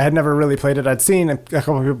 I had never really played it. I'd seen a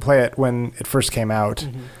couple of people play it when it first came out.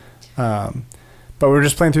 Mm-hmm. But we were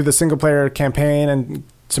just playing through the single-player campaign and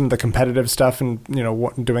some of the competitive stuff and,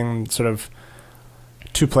 doing sort of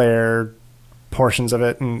two-player portions of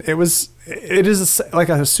it. And it is like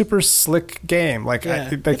a super slick game. It's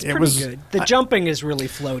pretty good. The jumping is really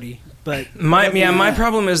floaty. But my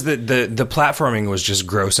problem is that the platforming was just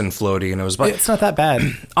gross and floaty, and it was... It's not that bad.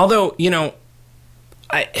 Although,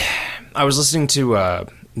 I was listening to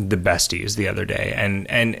the besties the other day,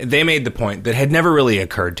 and they made the point that had never really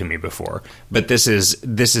occurred to me before. But this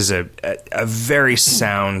is a very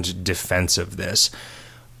sound defense of this.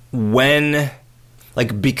 When,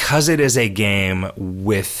 like, because it is a game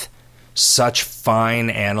with such fine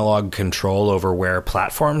analog control over where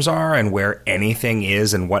platforms are and where anything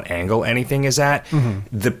is and what angle anything is at,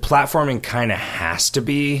 the platforming kind of has to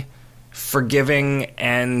be forgiving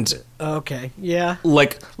and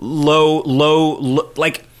like low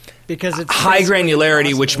like because it's high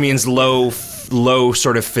granularity, which means low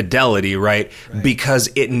sort of fidelity, right? Because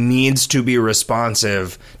it needs to be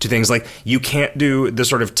responsive to things. Like, you can't do the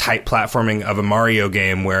sort of tight platforming of a Mario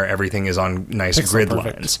game where everything is on nice grid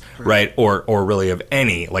lines, right? Or really of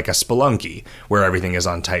any, like a Spelunky, where everything is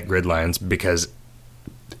on tight grid lines, because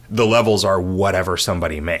the levels are whatever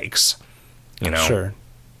somebody makes, you know? Sure.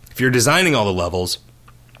 If you're designing all the levels,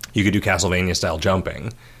 you could do Castlevania-style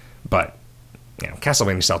jumping, but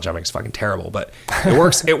Castlevania-style jumping is fucking terrible. But it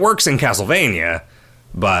works. It works in Castlevania,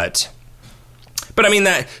 but I mean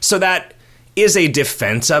that is a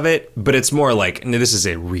defense of it. But it's more like, no, this is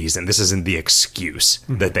a reason. This isn't the excuse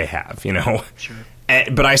that they have, you know. Sure.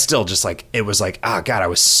 But I still just like, it was like, oh god,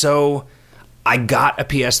 I got a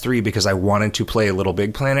PS3 because I wanted to play Little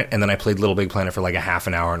Big Planet, and then I played Little Big Planet for like a half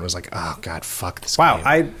an hour and was like, oh god, fuck this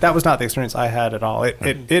game. That was not the experience I had at all.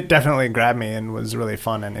 It definitely grabbed me and was really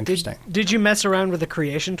fun and interesting. Did you mess around with the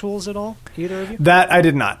creation tools at all, either of you? That I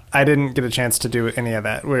did not. I didn't get a chance to do any of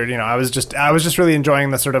that. Where, you know, I was just really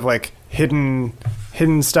enjoying the sort of like hidden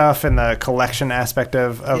stuff and the collection aspect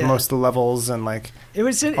of most of the levels, and like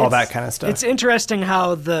all that kind of stuff. It's interesting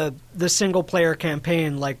how the single player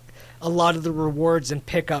campaign, like, a lot of the rewards and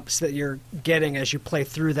pickups that you're getting as you play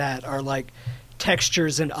through that are like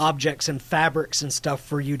textures and objects and fabrics and stuff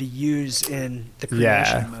for you to use in the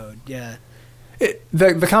creation mode. Yeah.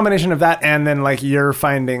 The combination of that, and then like you're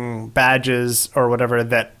finding badges or whatever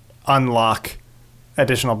that unlock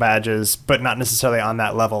additional badges, but not necessarily on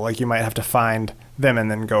that level. Like, you might have to find them and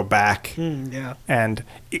then go back. And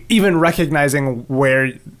even recognizing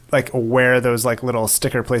where those like little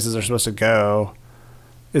sticker places are supposed to go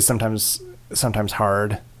is sometimes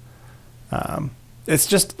hard. It's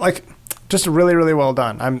just really, really well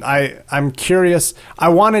done. I'm curious. I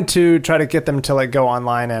wanted to try to get them to like go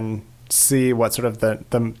online and see what sort of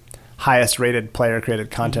the highest rated player created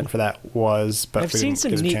content for that was, but I've seen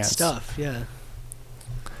some neat stuff. Yeah.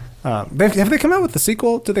 Have they come out with the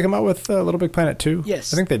sequel? Did they come out with Little Big Planet 2?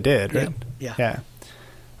 Yes, I think they did. Right? Yeah.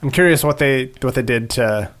 I'm curious what they did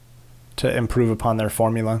to improve upon their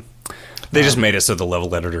formula. They just made it so the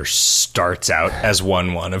level editor starts out as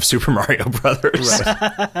 1-1 of Super Mario Brothers.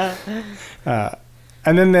 Right.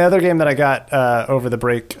 And then the other game that I got over the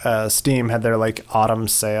break, Steam had their like autumn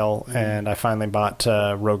sale, and I finally bought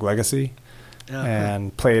Rogue Legacy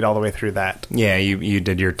and played all the way through that. Yeah, you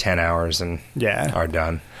did your 10 hours and are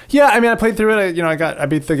done. Yeah, I mean, I played through it. I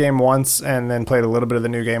beat the game once, and then played a little bit of the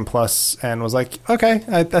New Game Plus, and was like, okay,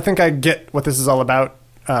 I think I get what this is all about,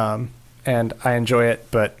 and I enjoy it,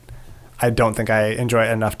 but I don't think I enjoy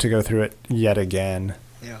it enough to go through it yet again.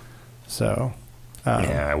 Yeah. So.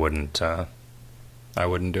 I wouldn't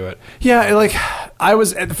do it. Yeah, like I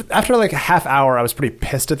was after like a half hour, I was pretty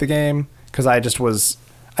pissed at the game because I just was.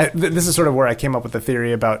 This is sort of where I came up with the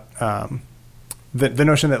theory about the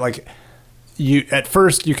notion that like you at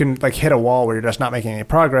first you can like hit a wall where you're just not making any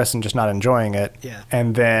progress and just not enjoying it. Yeah.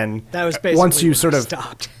 And then that was basically once you sort of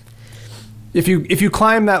stopped. If you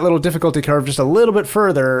climb that little difficulty curve just a little bit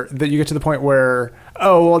further, that you get to the point where,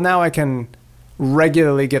 oh, well, now I can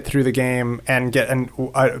regularly get through the game and get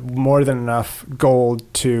more than enough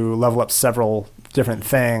gold to level up several different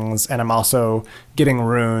things, and I'm also getting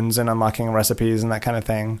runes and unlocking recipes and that kind of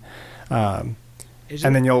thing. And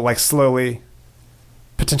then you'll like slowly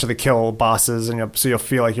potentially kill bosses, and you'll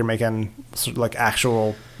feel like you're making sort of like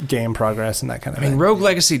actual game progress and that kind of thing. I mean, Rogue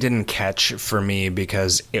Legacy didn't catch for me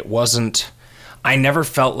because it wasn't. I never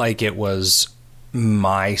felt like it was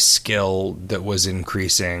my skill that was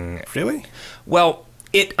increasing. Really? Well,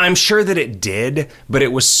 I'm sure that it did, but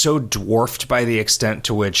it was so dwarfed by the extent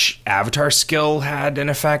to which Avatar skill had an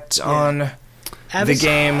effect on the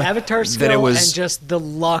game. Avatar skill and just the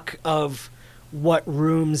luck of what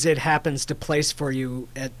rooms it happens to place for you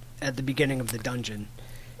at the beginning of the dungeon.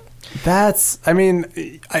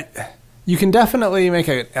 You can definitely make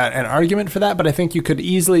an argument for that, but I think you could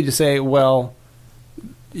easily just say, well,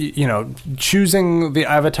 choosing the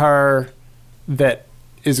avatar that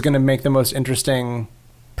is going to make the most interesting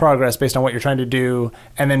progress based on what you're trying to do,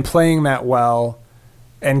 and then playing that well,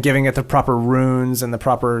 and giving it the proper runes and the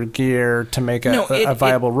proper gear to make a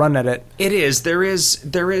viable run at it. It is. There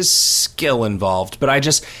is skill involved, but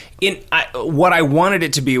what I wanted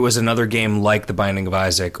it to be was another game like The Binding of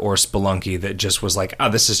Isaac or Spelunky that just was like, oh,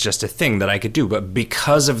 this is just a thing that I could do. But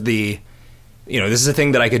because of this is a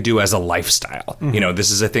thing that I could do as a lifestyle. Mm-hmm.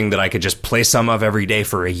 This is a thing that I could just play some of every day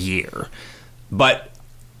for a year. But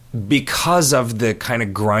because of the kind of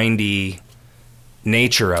grindy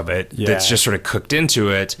nature of it that's just sort of cooked into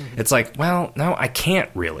it, it's like, well, no, I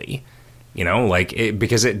can't really,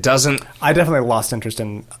 because it doesn't. I definitely lost interest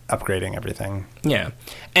in upgrading everything. Yeah.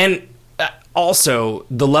 And also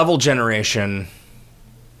the level generation,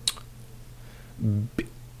 and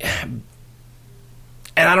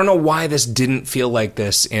I don't know why this didn't feel like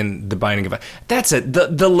this in The Binding of Isaac. That's it.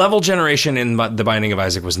 The level generation in The Binding of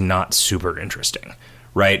Isaac was not super interesting,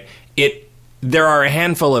 right? There are a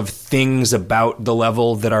handful of things about the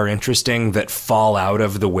level that are interesting that fall out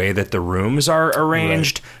of the way that the rooms are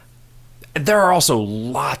arranged. Right. There are also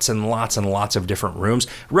lots and lots and lots of different rooms.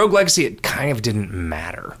 Rogue Legacy, it kind of didn't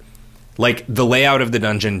matter. Like, the layout of the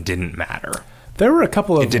dungeon didn't matter. There were a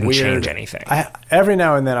couple of It didn't change anything. Every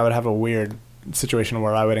now and then I would have a weird situation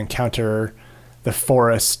where I would encounter the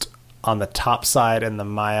forest on the top side and the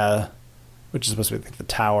Maya, which is supposed to be like the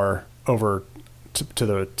tower, over to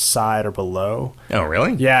the side or below. Oh,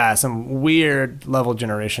 really? Yeah, some weird level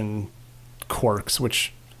generation quirks,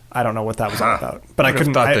 which I don't know what that was all about. But I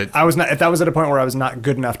couldn't. I was not. That was at a point where I was not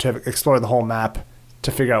good enough to explore the whole map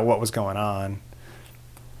to figure out what was going on.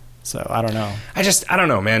 So I don't know. I don't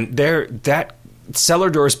know, man. That Cellar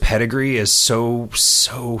Doors pedigree is so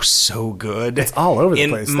good. It's all over the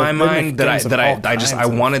place. In my mind, I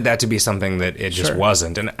wanted that to be something that it just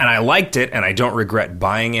wasn't, and I liked it, and I don't regret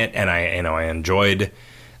buying it, and I enjoyed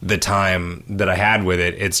the time that I had with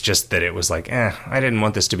it. It's just that it was like, I didn't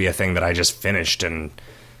want this to be a thing that I just finished and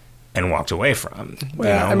walked away from.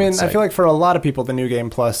 Well, I mean, I feel like for a lot of people, the New Game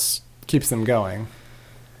Plus keeps them going.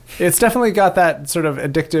 It's definitely got that sort of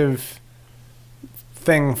addictive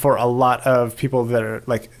thing for a lot of people that are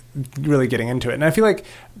like really getting into it. And I feel like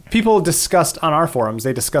people discussed on our forums,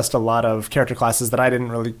 they discussed a lot of character classes that I didn't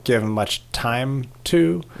really give much time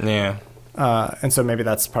to. Yeah. And so maybe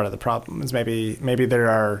that's part of the problem, is maybe there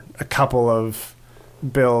are a couple of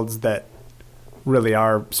builds that really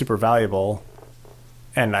are super valuable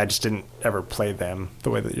and I just didn't ever play them the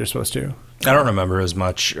way that you're supposed to. I don't remember as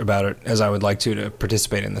much about it as I would like to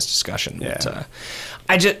participate in this discussion. Yeah.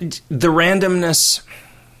 But, the randomness,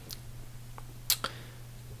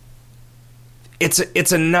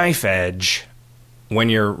 it's a knife edge when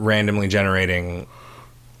you're randomly generating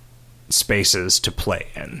spaces to play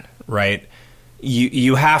in, right?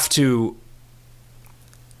 You have to,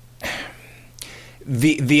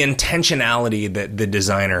 the intentionality that the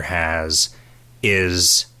designer has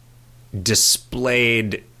is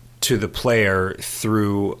displayed to the player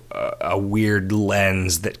through a weird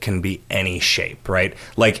lens that can be any shape, right?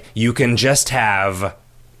 Like, you can just have...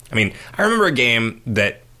 I mean, I remember a game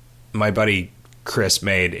that my buddy Chris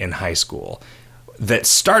made in high school that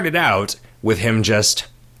started out with him just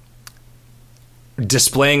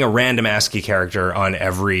displaying a random ASCII character on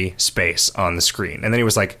every space on the screen. And then he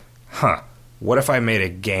was like, what if I made a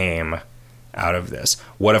game out of this?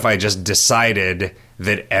 What if I just decided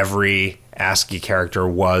that every ASCII character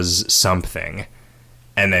was something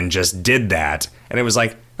and then just did that? And it was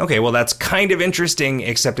like, okay, well, that's kind of interesting,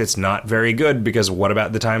 except it's not very good, because what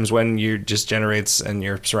about the times when you just generates and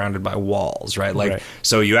you're surrounded by walls, right? Like, right.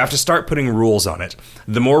 So you have to start putting rules on it.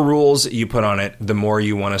 The more rules you put on it, the more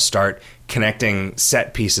you want to start connecting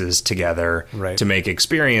set pieces together to make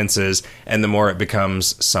experiences, and the more it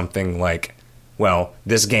becomes something like, well,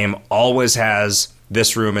 this game always has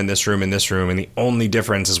this room and this room and this room, and the only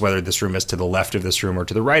difference is whether this room is to the left of this room or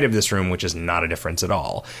to the right of this room, which is not a difference at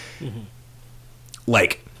all. Mm-hmm.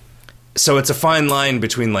 Like, so it's a fine line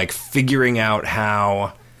between, like, figuring out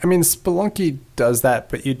how... I mean, Spelunky does that,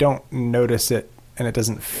 but you don't notice it, and it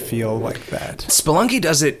doesn't feel like that. Spelunky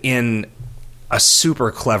does it in a super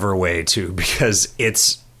clever way, too, because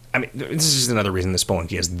it's... I mean, this is just another reason that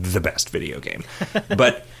Spelunky is the best video game.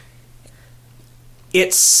 But...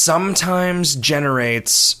 it sometimes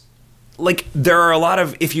generates, like, there are a lot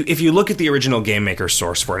of, if you look at the original Game Maker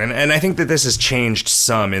source for it, and I think that this has changed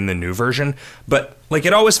some in the new version, but, like,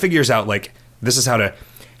 it always figures out, like, this is how to,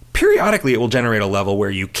 periodically it will generate a level where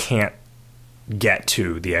you can't get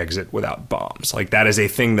to the exit without bombs. Like, that is a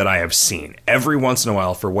thing that I have seen every once in a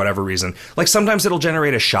while for whatever reason. Like, sometimes it'll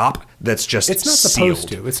generate a shop that's just It's not sealed.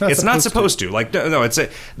 supposed to. It's not supposed to. Like, no,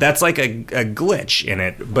 that's like a glitch in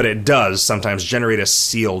it, but it does sometimes generate a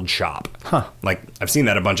sealed shop. Huh. Like, I've seen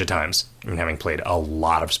that a bunch of times, even having played a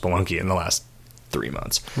lot of Spelunky in the last 3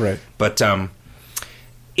 months. Right. But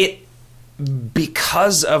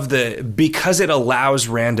because it allows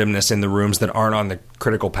randomness in the rooms that aren't on the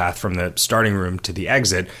critical path from the starting room to the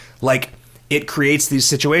exit, like, it creates these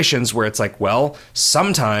situations where it's like, well,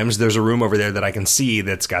 sometimes there's a room over there that I can see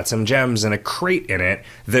that's got some gems and a crate in it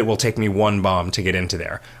that will take me 1 bomb to get into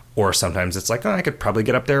there. Or sometimes it's like, oh, I could probably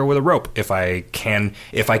get up there with a rope if I can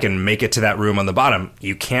make it to that room on the bottom.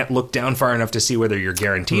 You can't look down far enough to see whether you're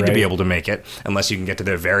guaranteed to be able to make it unless you can get to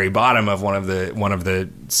the very bottom of one of the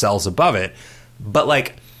cells above it. But,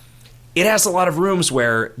 like, it has a lot of rooms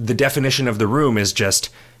where the definition of the room is just,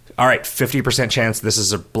 all right, 50% chance this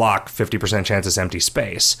is a block, 50% chance it's empty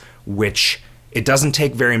space, which it doesn't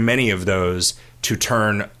take very many of those to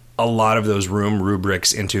turn a lot of those room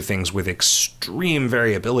rubrics into things with extreme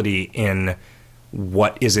variability in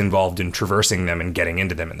what is involved in traversing them and getting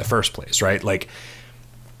into them in the first place, right? Like,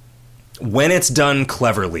 when it's done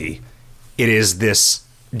cleverly, it is this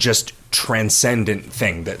just transcendent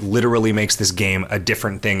thing that literally makes this game a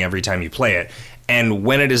different thing every time you play it. And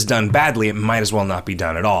when it is done badly, it might as well not be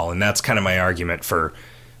done at all. And that's kind of my argument for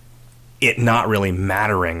it not really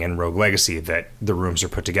mattering in Rogue Legacy that the rooms are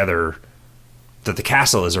put together, that the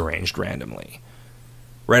castle is arranged randomly,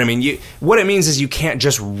 right? I mean, what it means is you can't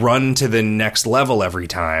just run to the next level every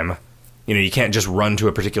time. You know, you can't just run to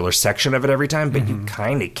a particular section of it every time, but you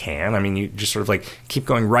kind of can. I mean, you just sort of like keep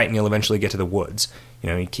going right and you'll eventually get to the woods. You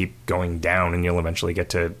know, you keep going down and you'll eventually get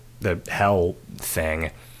to the hell thing.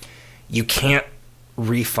 You can't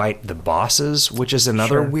refight the bosses, which is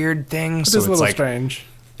another weird thing. So it's a little strange.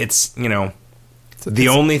 It's, you know, the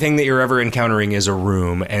only thing that you're ever encountering is a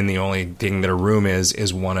room, and the only thing that a room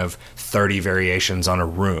is one of 30 variations on a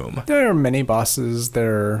room. There are many bosses.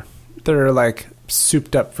 There are like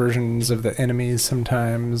souped up versions of the enemies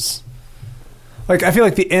sometimes. Like, I feel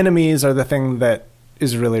like the enemies are the thing that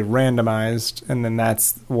is really randomized, and then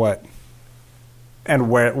that's what,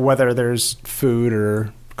 and whether there's food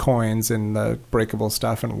or coins in the breakable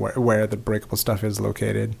stuff, and where the breakable stuff is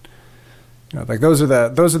located. You know, like those are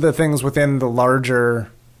the things within the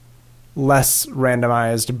larger, less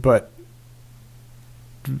randomized, but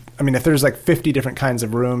I mean, if there's like 50 different kinds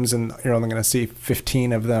of rooms and you're only going to see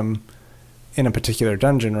 15 of them in a particular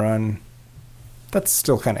dungeon run, that's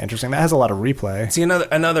still kind of interesting. That has a lot of replay. See,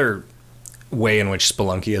 another way in which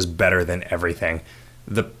Spelunky is better than everything,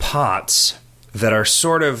 the pots that are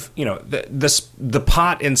sort of, you know, the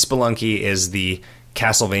pot in Spelunky is the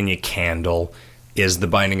Castlevania candle, is the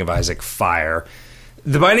Binding of Isaac fire.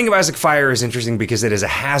 The Binding of Isaac fire is interesting because it is a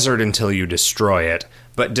hazard until you destroy it,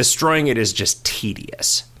 but destroying it is just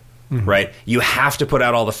tedious, right? You have to put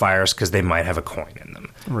out all the fires because they might have a coin in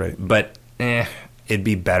them. Right. But it would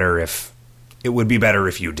be better if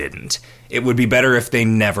you didn't. It would be better if they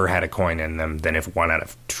never had a coin in them than if 1 out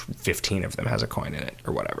of 15 of them has a coin in it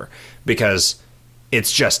or whatever, because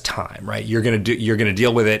it's just time, right? You're going to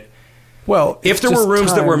deal with it. Well, if there were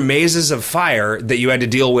rooms that were mazes of fire that you had to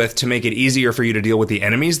deal with to make it easier for you to deal with the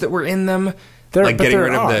enemies that were in them, like getting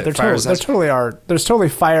rid of the fires. There totally are. There's totally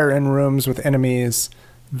fire in rooms with enemies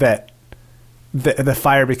that the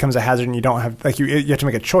fire becomes a hazard, and you don't have, like, you have to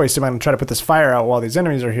make a choice. Am I going to try to put this fire out while these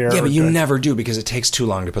enemies are here? Yeah, but you never do, because it takes too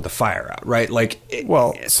long to put the fire out, right? Like,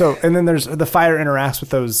 and then there's the fire interacts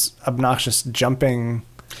with those obnoxious jumping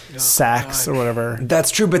sacks or whatever. That's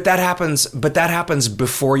true, but that happens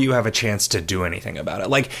before you have a chance to do anything about it.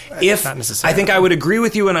 Like, Not necessarily. I think I would agree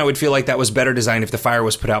with you, and I would feel like that was better designed if the fire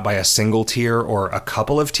was put out by a single tier or a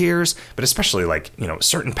couple of tiers, but especially, like, you know,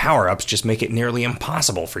 certain power-ups just make it nearly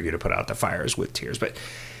impossible for you to put out the fires with tiers. But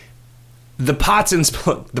the pots in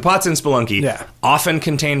Spelunky often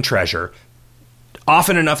contain treasure,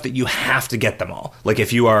 often enough that you have to get them all. Like,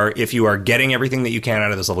 if you are getting everything that you can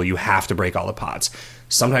out of this level, you have to break all the pots.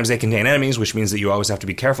 Sometimes they contain enemies, which means that you always have to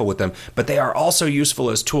be careful with them, but they are also useful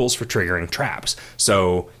as tools for triggering traps.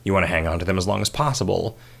 So you want to hang on to them as long as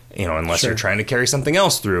possible, you know, unless you're trying to carry something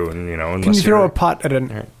else through, and, you know, unless can you throw a pot at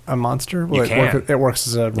a monster? You can. It works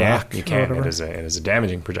as a rock. Yeah, you can. It is a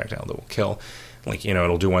damaging projectile that will kill. Like, you know,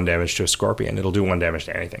 it'll do 1 damage to a scorpion. It'll do 1 damage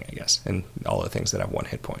to anything, I guess, and all the things that have 1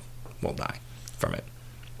 hit point will die from it.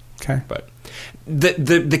 Okay. But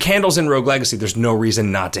the candles in Rogue Legacy, there's no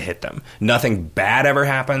reason not to hit them. Nothing bad ever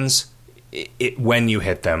happens when you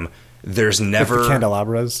hit them. There's never... Like the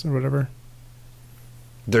candelabras or whatever?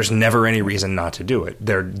 there's never any reason not to do it.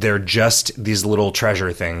 They're just these little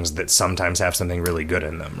treasure things that sometimes have something really good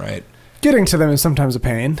in them, right? Getting to them is sometimes a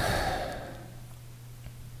pain.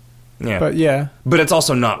 Yeah. But it's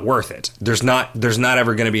also not worth it. There's not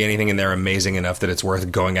ever going to be anything in there amazing enough that it's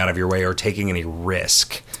worth going out of your way or taking any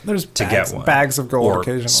risk there's to get one. Bags of gold or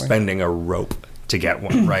occasionally. Spending a rope to get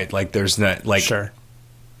one, right? Like there's not like Sure.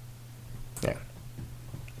 Yeah.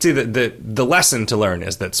 See, the lesson to learn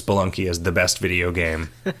is that Spelunky is the best video game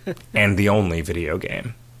and the only video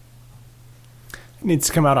game. It needs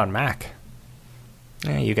to come out on Mac.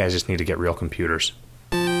 Yeah, you guys just need to get real computers.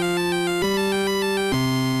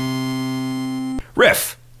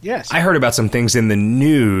 Riff. Yes. I heard about some things in the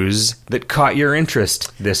news that caught your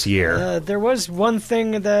interest this year. There was one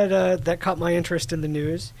thing that caught my interest in the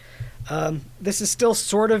news. This is still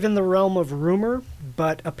sort of in the realm of rumor,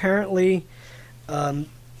 but apparently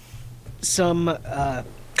some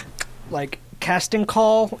like casting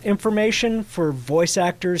call information for voice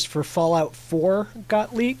actors for Fallout 4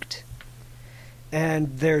 got leaked.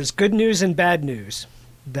 And there's good news and bad news.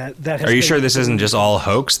 That has Are you been- sure this isn't just all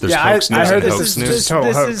hoax? There's Yeah, hoax I news heard and this hoax is news. just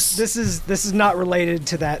total hoax. This is not related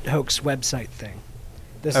to that hoax website thing.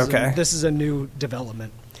 Okay. This is a new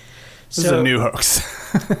development. This is a new hoax.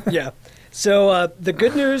 Yeah. So the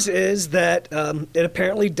good news is that it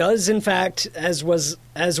apparently does, in fact, as was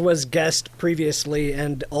guessed previously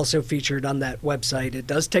and also featured on that website, it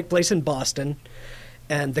does take place in Boston.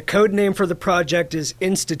 And the code name for the project is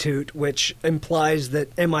Institute, which implies that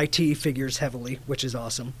MIT figures heavily, which is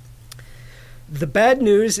awesome. The bad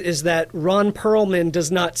news is that Ron Perlman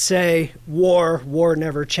does not say war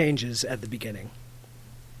never changes at the beginning.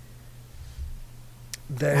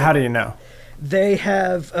 How do you know? They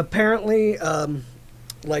have apparently,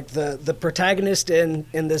 like the protagonist in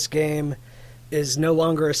this game is no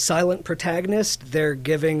longer a silent protagonist. They're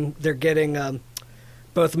getting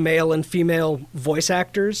both male and female voice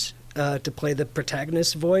actors to play the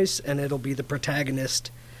protagonist's voice, and it'll be the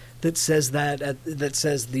protagonist that says that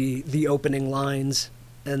says the opening lines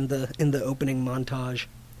and in the opening montage.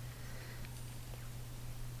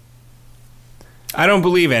 I don't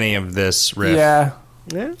believe any of this, Riff. Yeah.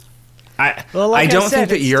 Yeah. I Well, like I don't said, think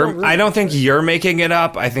that it's still rumor. I don't think you're making it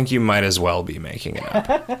up. I think you might as well be making it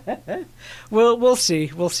up. Well, we'll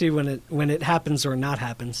see. We'll see when it happens or not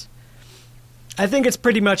happens. I think it's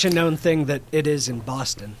pretty much a known thing that it is in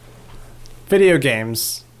Boston. Video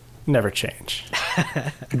games never change.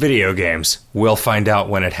 Video games. We'll find out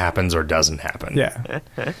when it happens or doesn't happen. Yeah.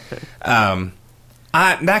 I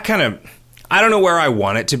don't know where I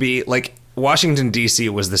want it to be. Like, Washington, D.C.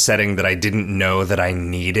 was the setting that I didn't know that I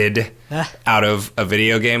needed out of a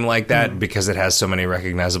video game like that because it has so many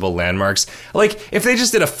recognizable landmarks. Like, if they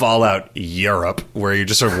just did a Fallout Europe where you're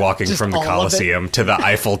just sort of walking Just from the all of Colosseum to the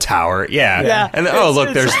Eiffel Tower. Yeah. Yeah. And then, It's-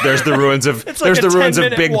 look, there's the ruins of it's like there's a the ruins of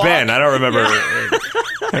 10-minute Big walk. Ben. I don't remember.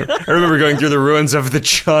 I remember going through the ruins of the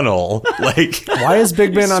Channel. Like, Why is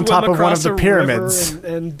Big Ben on Swim top of one of across the a pyramids? river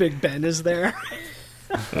and Big Ben is there.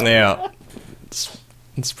 yeah.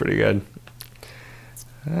 It's pretty good.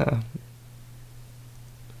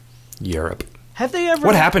 Europe. Have they ever?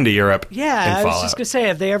 What happened to Europe? Yeah, in I was Fallout? just gonna say,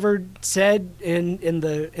 have they ever said in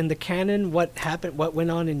the canon what happened, what went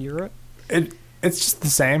on in Europe? It's just the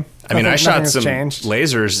same. I mean, I shot Nothing has some changed.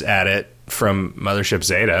 lasers at it from Mothership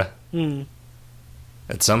Zeta Hmm.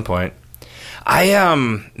 at some point.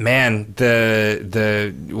 Man,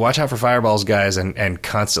 the Watch Out for Fireballs guys and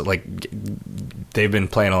constant, like, they've been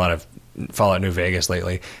playing a lot of Fallout New Vegas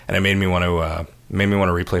lately, and it made me want to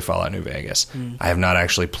replay Fallout New Vegas. I have not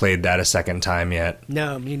actually played that a second time yet.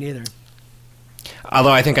 No, me neither.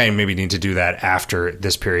 Although I think I maybe need to do that after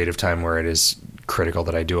this period of time where it is critical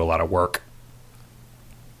that I do a lot of work.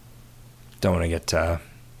 Don't want to get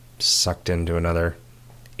sucked into another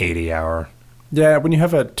 80-hour. Yeah, when you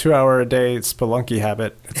have a 2-hour-a-day Spelunky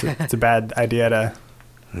habit, it's a bad idea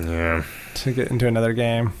Yeah. to get into another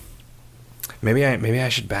game. Maybe I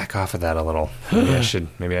should back off of that a little.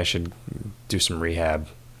 Maybe I should do some rehab.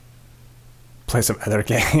 Play some other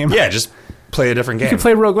game. Yeah, just play a different You game. can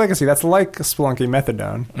play Rogue Legacy. That's like Spelunky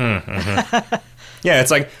Methadone. Yeah,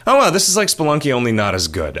 it's like, oh wow, this is like Spelunky, only not as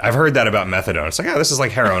good. I've heard that about Methadone. It's like, oh, this is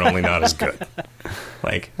like heroin, only not as good.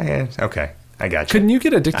 Like, okay, I got you. Couldn't you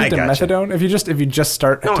get addicted I to gotcha. methadone if you just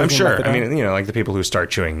start? No, I'm taking sure. Methadone? I mean, like the people who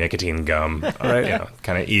start chewing nicotine gum, Right.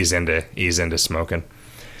 kind of ease into smoking.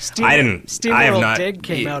 Steam, I didn't- Steam I have World not- Dig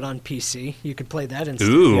came out on PC. You could play that instead.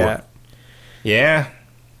 Ooh, yeah. yeah,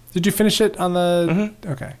 Did you finish it on the?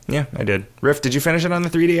 Mm-hmm. Okay. yeah, I did. Riff, did you finish it on the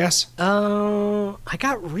 3DS? I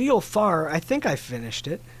got real far. I think I finished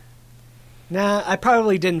it. Nah, I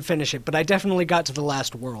probably didn't finish it, but I definitely got to the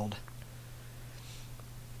last world.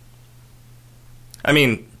 I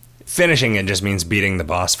mean, finishing it just means beating the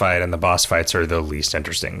boss fight, and the boss fights are the least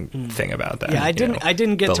interesting thing about that. Yeah, I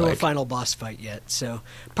didn't get to a final boss fight yet, so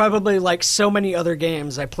probably like so many other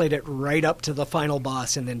games, I played it right up to the final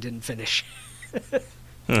boss and then didn't finish.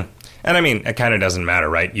 And I mean, it kind of doesn't matter,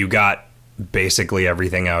 right? You got basically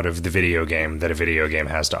everything out of the video game that a video game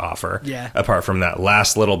has to offer. Yeah. Apart from that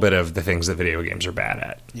last little bit of the things that video games are bad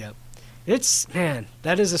at. Yep.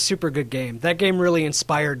 That is a super good game. That game really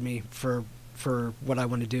inspired me for what I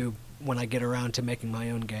want to do when I get around to making my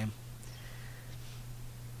own game.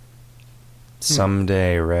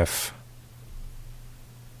 Someday, Riff.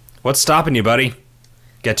 What's stopping you, buddy?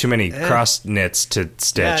 Got too many cross knits to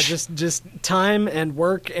stitch. Yeah, just time and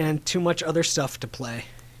work and too much other stuff to play.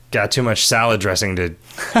 Got too much salad dressing to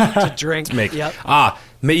Drink. to make. Yep.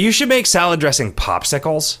 You should make salad dressing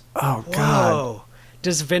popsicles. Oh, God. Whoa.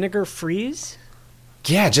 Does vinegar freeze?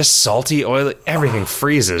 Yeah, just salty, oily. Everything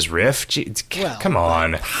freezes, Riff. Gee, Well, come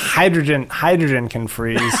on. Hydrogen can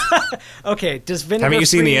freeze. Okay, does vinegar Haven't you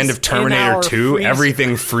seen the end of freeze in Terminator our 2? freezer?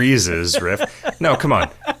 Everything freezes, Riff. No, come on.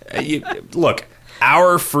 Look,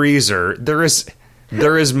 our freezer, there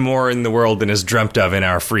is more in the world than is dreamt of in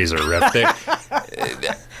our freezer, Riff.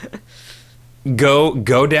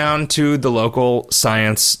 Go down to the local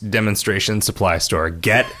science demonstration supply store.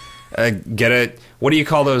 Get a what do you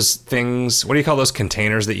call those things? What do you call those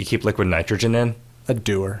containers that you keep liquid nitrogen in? A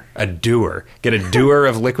doer. A doer. Get a doer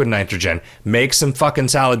of liquid nitrogen. Make some fucking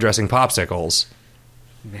salad dressing popsicles.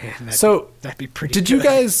 Man, that'd be pretty Did good.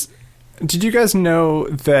 you guys know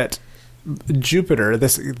that Jupiter,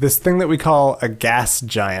 this thing that we call a gas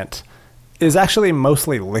giant, is actually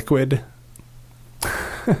mostly liquid?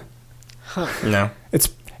 No.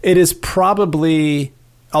 It is probably,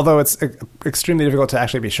 although it's extremely difficult to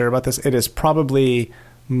actually be sure about this, it is probably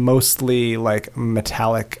mostly like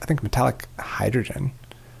metallic hydrogen.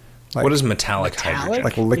 Like, What is metallic hydrogen?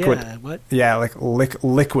 like liquid? Yeah, what? Yeah, like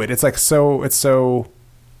liquid. It's like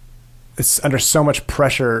it's under so much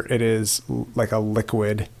pressure. It is like a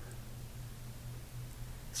liquid.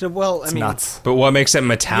 So, well, It's I mean, nuts. But what makes it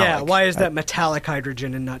metallic? yeah, why is that metallic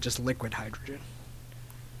hydrogen and not just liquid hydrogen?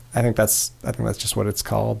 I think that's just what it's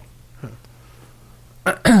called.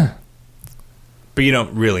 But you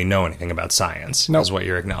don't really know anything about science, Nope. is what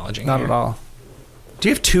you're acknowledging Not here. at all. Do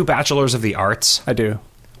you have 2 bachelors of the arts? I do.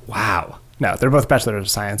 Wow. No, they're both bachelors of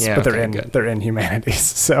science, Yeah, but okay, good. they're in humanities.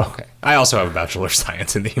 So Okay. I also have a bachelor of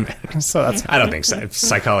science in the humanities. so that's I don't think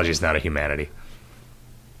psychology is not a humanity.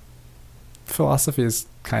 philosophy is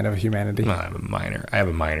kind of a humanity. Well, I have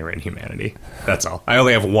a minor in humanity. That's all. I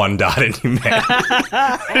only have 1 dot in humanity.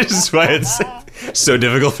 Which is why it's so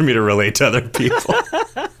difficult for me to relate to other people.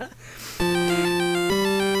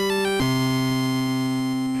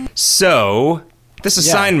 So, this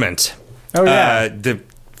assignment. Oh yeah, The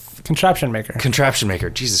contraption maker. Contraption Maker.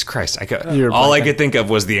 Jesus Christ. You're all I blanking. could think of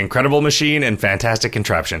was The Incredible Machine and Fantastic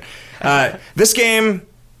Contraption. This game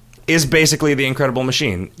is basically The Incredible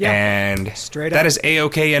Machine. Yeah. And Straight that up. is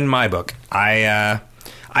A-okay in my book. I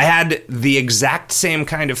had the exact same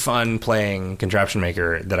kind of fun playing Contraption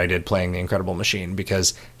Maker that I did playing The Incredible Machine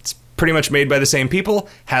because it's pretty much made by the same people,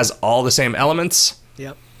 has all the same elements.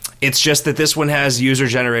 Yep. It's just that this one has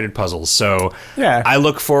user-generated puzzles. So Yeah. I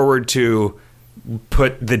look forward to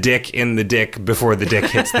put the dick in the dick before the dick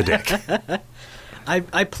hits the dick.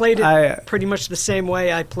 I played it I- pretty much the same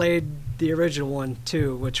way I played the original one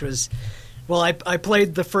too, which was, well, I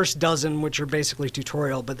played the first dozen, which are basically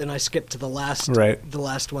tutorial, but then I skipped to the last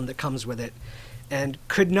one that comes with it, and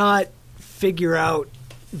could not figure out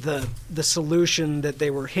the solution that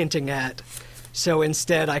they were hinting at. So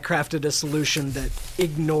instead, I crafted a solution that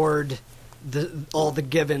ignored all the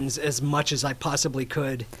givens as much as I possibly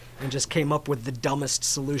could, and just came up with the dumbest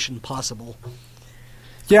solution possible.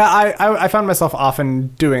 Yeah, I found myself often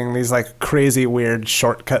doing these like crazy weird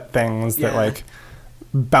shortcut things that Yeah. like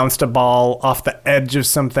bounced a ball off the edge of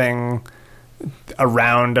something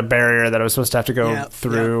around a barrier that I was supposed to have to go Yeah,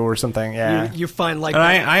 through yeah. or something. Yeah. You find like And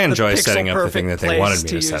the- I enjoy the setting up the pixel-perfect thing that they place wanted me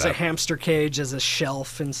to use set a up. hamster cage as a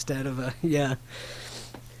shelf instead of a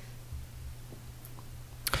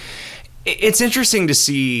It's interesting to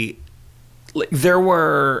see. Like, there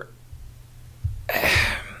were.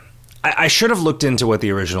 I should have looked into what the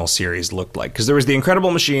original series looked like, because there was The Incredible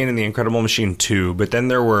Machine and The Incredible Machine 2, but then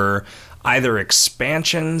there were either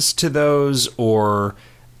expansions to those or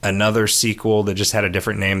another sequel that just had a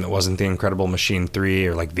different name that wasn't The Incredible Machine 3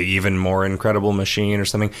 or like The Even More Incredible Machine or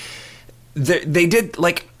something. They did,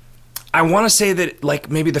 like, I want to say that like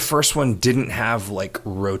maybe the first one didn't have like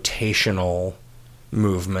rotational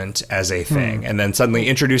movement as a thing. And then suddenly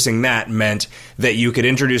introducing that meant that you could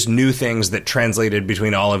introduce new things that translated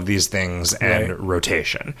between all of these things and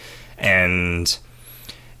rotation. And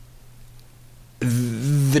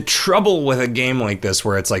the trouble with a game like this,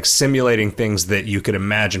 where it's like simulating things that you could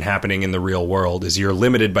imagine happening in the real world, is you're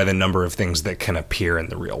limited by the number of things that can appear in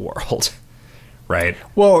the real world. Right?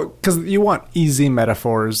 Well, because you want easy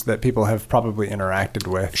metaphors that people have probably interacted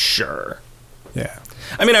with. Sure. Yeah.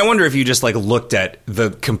 I mean, I wonder if you just like looked at the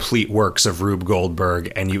complete works of Rube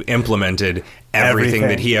Goldberg and you implemented everything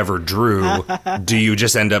that he ever drew. do you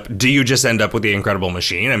just end up with the Incredible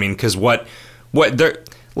Machine? I mean, because what there,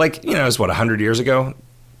 like, you know, it was 100 years ago,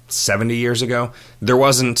 70 years ago, there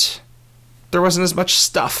wasn't as much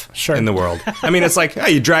stuff in the world. I mean, it's like,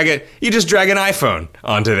 you just drag an iPhone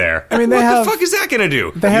onto there. I mean, what the fuck is that going to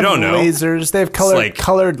do? They have lasers. They have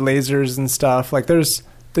colored lasers and stuff. Like,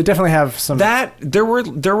 they definitely have some. There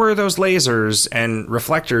were those lasers and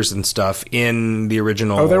reflectors and stuff in the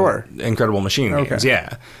original. Oh, there were Incredible Machine games.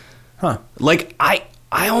 Yeah. Huh. Like, I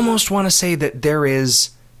almost want to say that there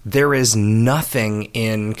is nothing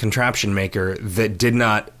in Contraption Maker that did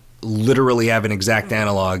not literally have an exact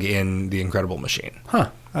analog in the Incredible Machine.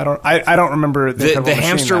 Huh. I don't remember the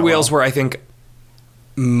hamster wheels were, I think,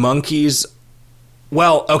 monkeys.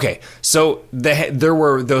 Well, okay, so there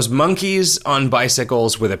were those monkeys on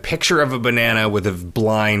bicycles with a picture of a banana with a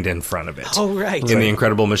blind in front of it. Oh, right. In the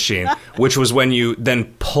Incredible Machine, which was when you then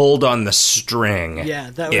pulled on the string.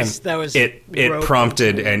 Yeah, that was it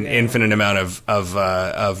prompted an infinite amount of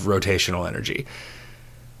rotational energy.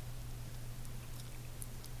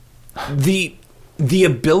 The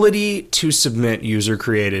ability to submit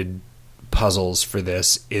user-created puzzles for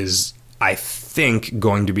this is, I think,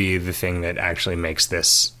 going to be the thing that actually makes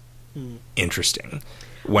this interesting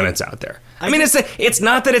when it's out there. I mean, it's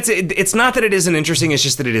not that it isn't interesting. It's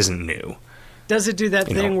just that it isn't new. Does it do that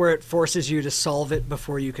thing where it forces you to solve it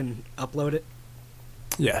before you can upload it?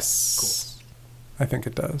 Yes. Cool. I think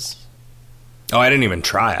it does. Oh, I didn't even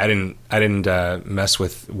try. I didn't mess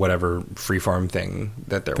with whatever freeform thing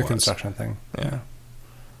that there was. The construction thing. Yeah.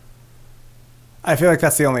 I feel like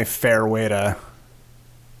that's the only fair way to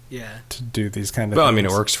do these kind of things. Well, I mean,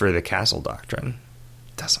 it works for the castle doctrine.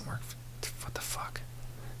 It doesn't work. What the fuck?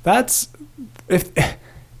 That's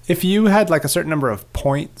if you had like a certain number of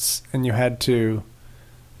points and you had to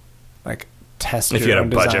like test. If your you had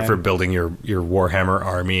own a budget design, for building your Warhammer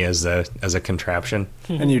army as a contraption,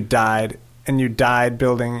 and you died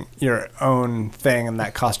building your own thing, and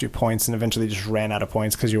that cost you points, and eventually just ran out of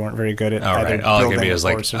points because you weren't very good at either building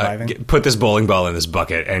or surviving. Put this bowling ball in this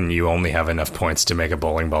bucket, and you only have enough points to make a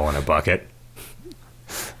bowling ball in a bucket.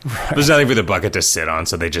 Right. There's nothing for the bucket to sit on,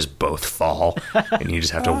 so they just both fall, and you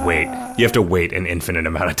just have to wait. You have to wait an infinite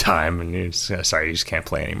amount of time, and you just can't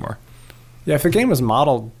play anymore. Yeah, if the game was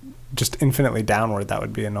modeled just infinitely downward, that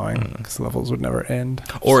would be annoying because levels would never end.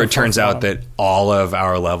 Or it turns out that all of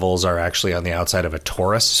our levels are actually on the outside of a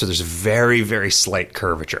torus, so there's a very, very slight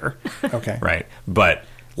curvature. Okay. Right? But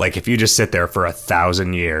like if you just sit there for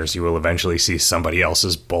 1,000 years, you will eventually see somebody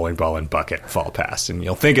else's bowling ball and bucket fall past, and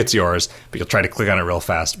you'll think it's yours, but you'll try to click on it real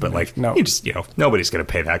fast, but nobody's going to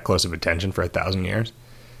pay that close of attention for 1,000 years.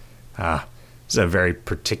 It's a very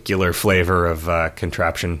particular flavor of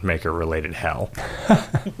Contraption Maker related hell.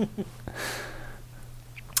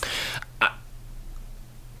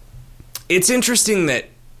 It's interesting that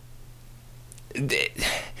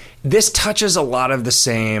this touches a lot of the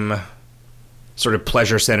same sort of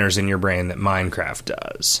pleasure centers in your brain that Minecraft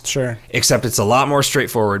does. Sure. Except it's a lot more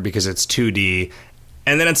straightforward because it's 2D,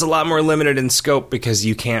 and then it's a lot more limited in scope because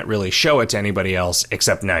you can't really show it to anybody else,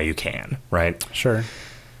 except now you can, right? Sure.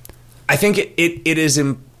 I think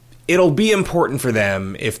it'll be important for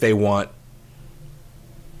them if they want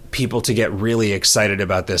people to get really excited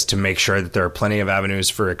about this, to make sure that there are plenty of avenues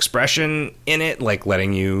for expression in it, like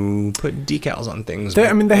letting you put decals on things. They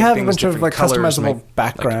have a bunch of like customizable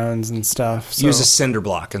backgrounds and stuff. So. Use a cinder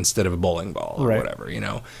block instead of a bowling ball or whatever,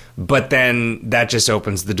 But then that just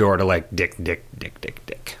opens the door to like dick.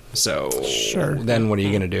 So then what are you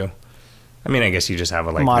going to do? I mean, I guess you just have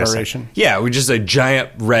a moderation. With just a giant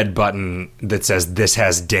red button that says "This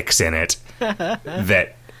has dicks in it,"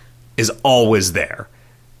 that is always there.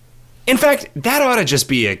 In fact, that ought to just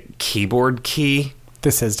be a keyboard key.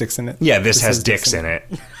 This has dicks in it. Yeah, this has dicks in it.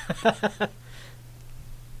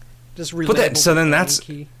 Just relabel. So then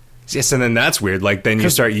that's weird. Like then you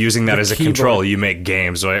start using that as a control. You make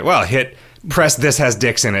games. Like, well, press "This has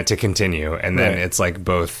dicks in it" to continue, and then it's like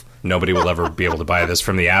both. Nobody will ever be able to buy this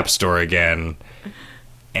from the App Store again.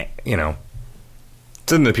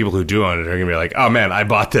 then the people who do own it are going to be like, oh man, I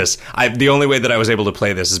bought this. The only way that I was able to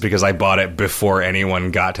play this is because I bought it before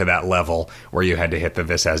anyone got to that level where you had to hit the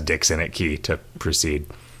 "this has dicks in it" key to proceed.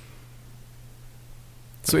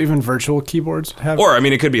 So even virtual keyboards have... Or, I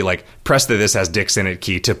mean, it could be like, press the "this has dicks in it"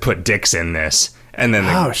 key to put dicks in this. And then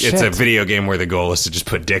it's a video game where the goal is to just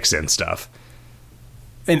put dicks in stuff.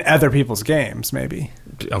 In other people's games, maybe.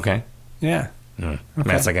 Okay. Yeah. Okay. I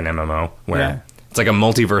mean, it's like an MMO where it's like a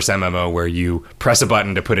multiverse MMO where you press a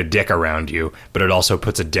button to put a dick around you, but it also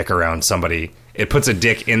puts a dick around somebody. It puts a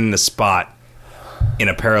dick in the spot in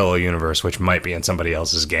a parallel universe, which might be in somebody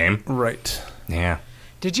else's game. Right. Yeah.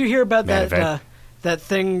 Did you hear about that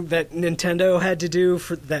thing that Nintendo had to do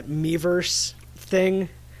for that Miiverse thing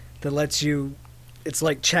that lets you... It's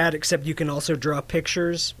like chat, except you can also draw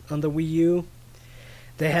pictures on the Wii U.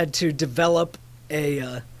 They had to develop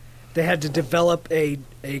a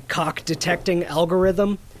cock detecting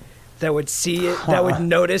algorithm that would see it, that would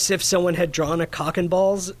notice if someone had drawn a cock and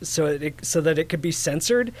balls, so that it could be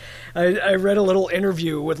censored. I read a little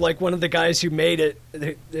interview with like one of the guys who made it.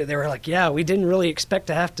 They were like, "Yeah, we didn't really expect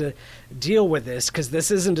to have to deal with this because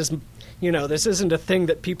this isn't a thing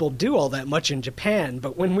that people do all that much in Japan.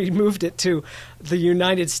 But when we moved it to the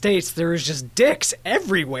United States, there was just dicks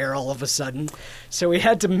everywhere all of a sudden. So we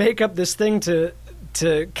had to make up this thing to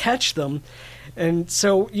catch them, and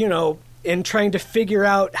so in trying to figure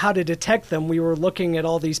out how to detect them, we were looking at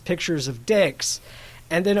all these pictures of dicks.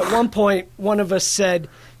 And then at one point, one of us said,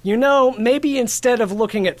 maybe instead of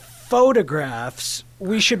looking at photographs,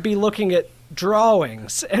 we should be looking at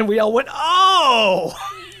drawings. And we all went, oh!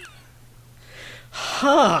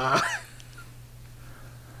 Huh.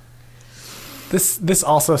 This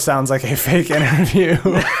also sounds like a fake interview.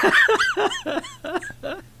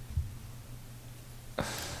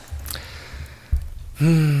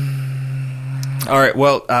 All right.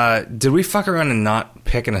 Well, did we fuck around and not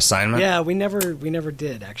pick an assignment? Yeah, we never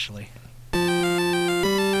did actually.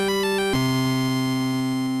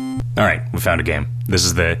 All right, we found a game. This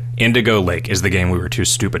is the Indigo Lake. Is the game we were too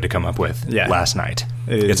stupid to come up with last night.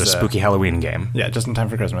 It's a spooky Halloween game. Yeah, just in time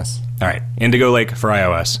for Christmas. All right, Indigo Lake for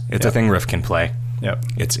iOS. It's a thing Riff can play. Yep.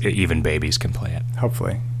 Even babies can play it.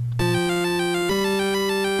 Hopefully.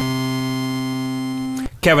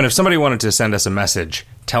 Kevin, if somebody wanted to send us a message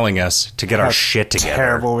telling us to get our shit together,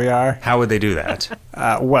 terrible we are, how would they do that?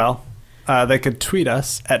 They could tweet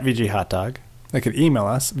us at VGHotDog. They could email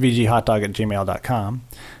us, vghotdog@gmail.com.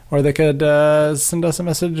 Or they could send us a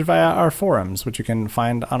message via our forums, which you can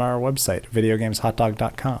find on our website,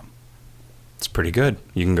 videogameshotdog.com. It's pretty good.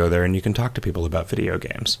 You can go there and you can talk to people about video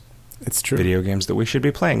games. It's true. Video games that we should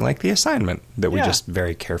be playing, like the assignment that we just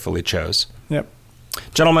very carefully chose. Yep.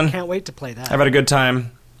 Gentlemen, can't wait to play that. I've had a good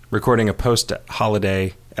time recording a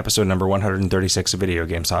post-holiday episode number 136 of Video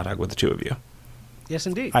Games Hot Dog with the two of you. Yes,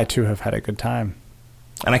 indeed. I, too, have had a good time.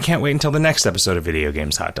 And I can't wait until the next episode of Video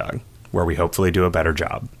Games Hot Dog, where we hopefully do a better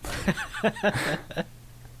job.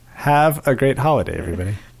 Have a great holiday,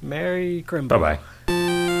 everybody. Merry Grimble. Bye-bye.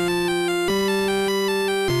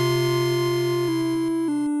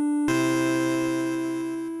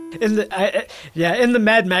 In the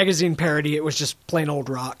Mad Magazine parody, it was just plain old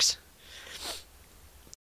rocks.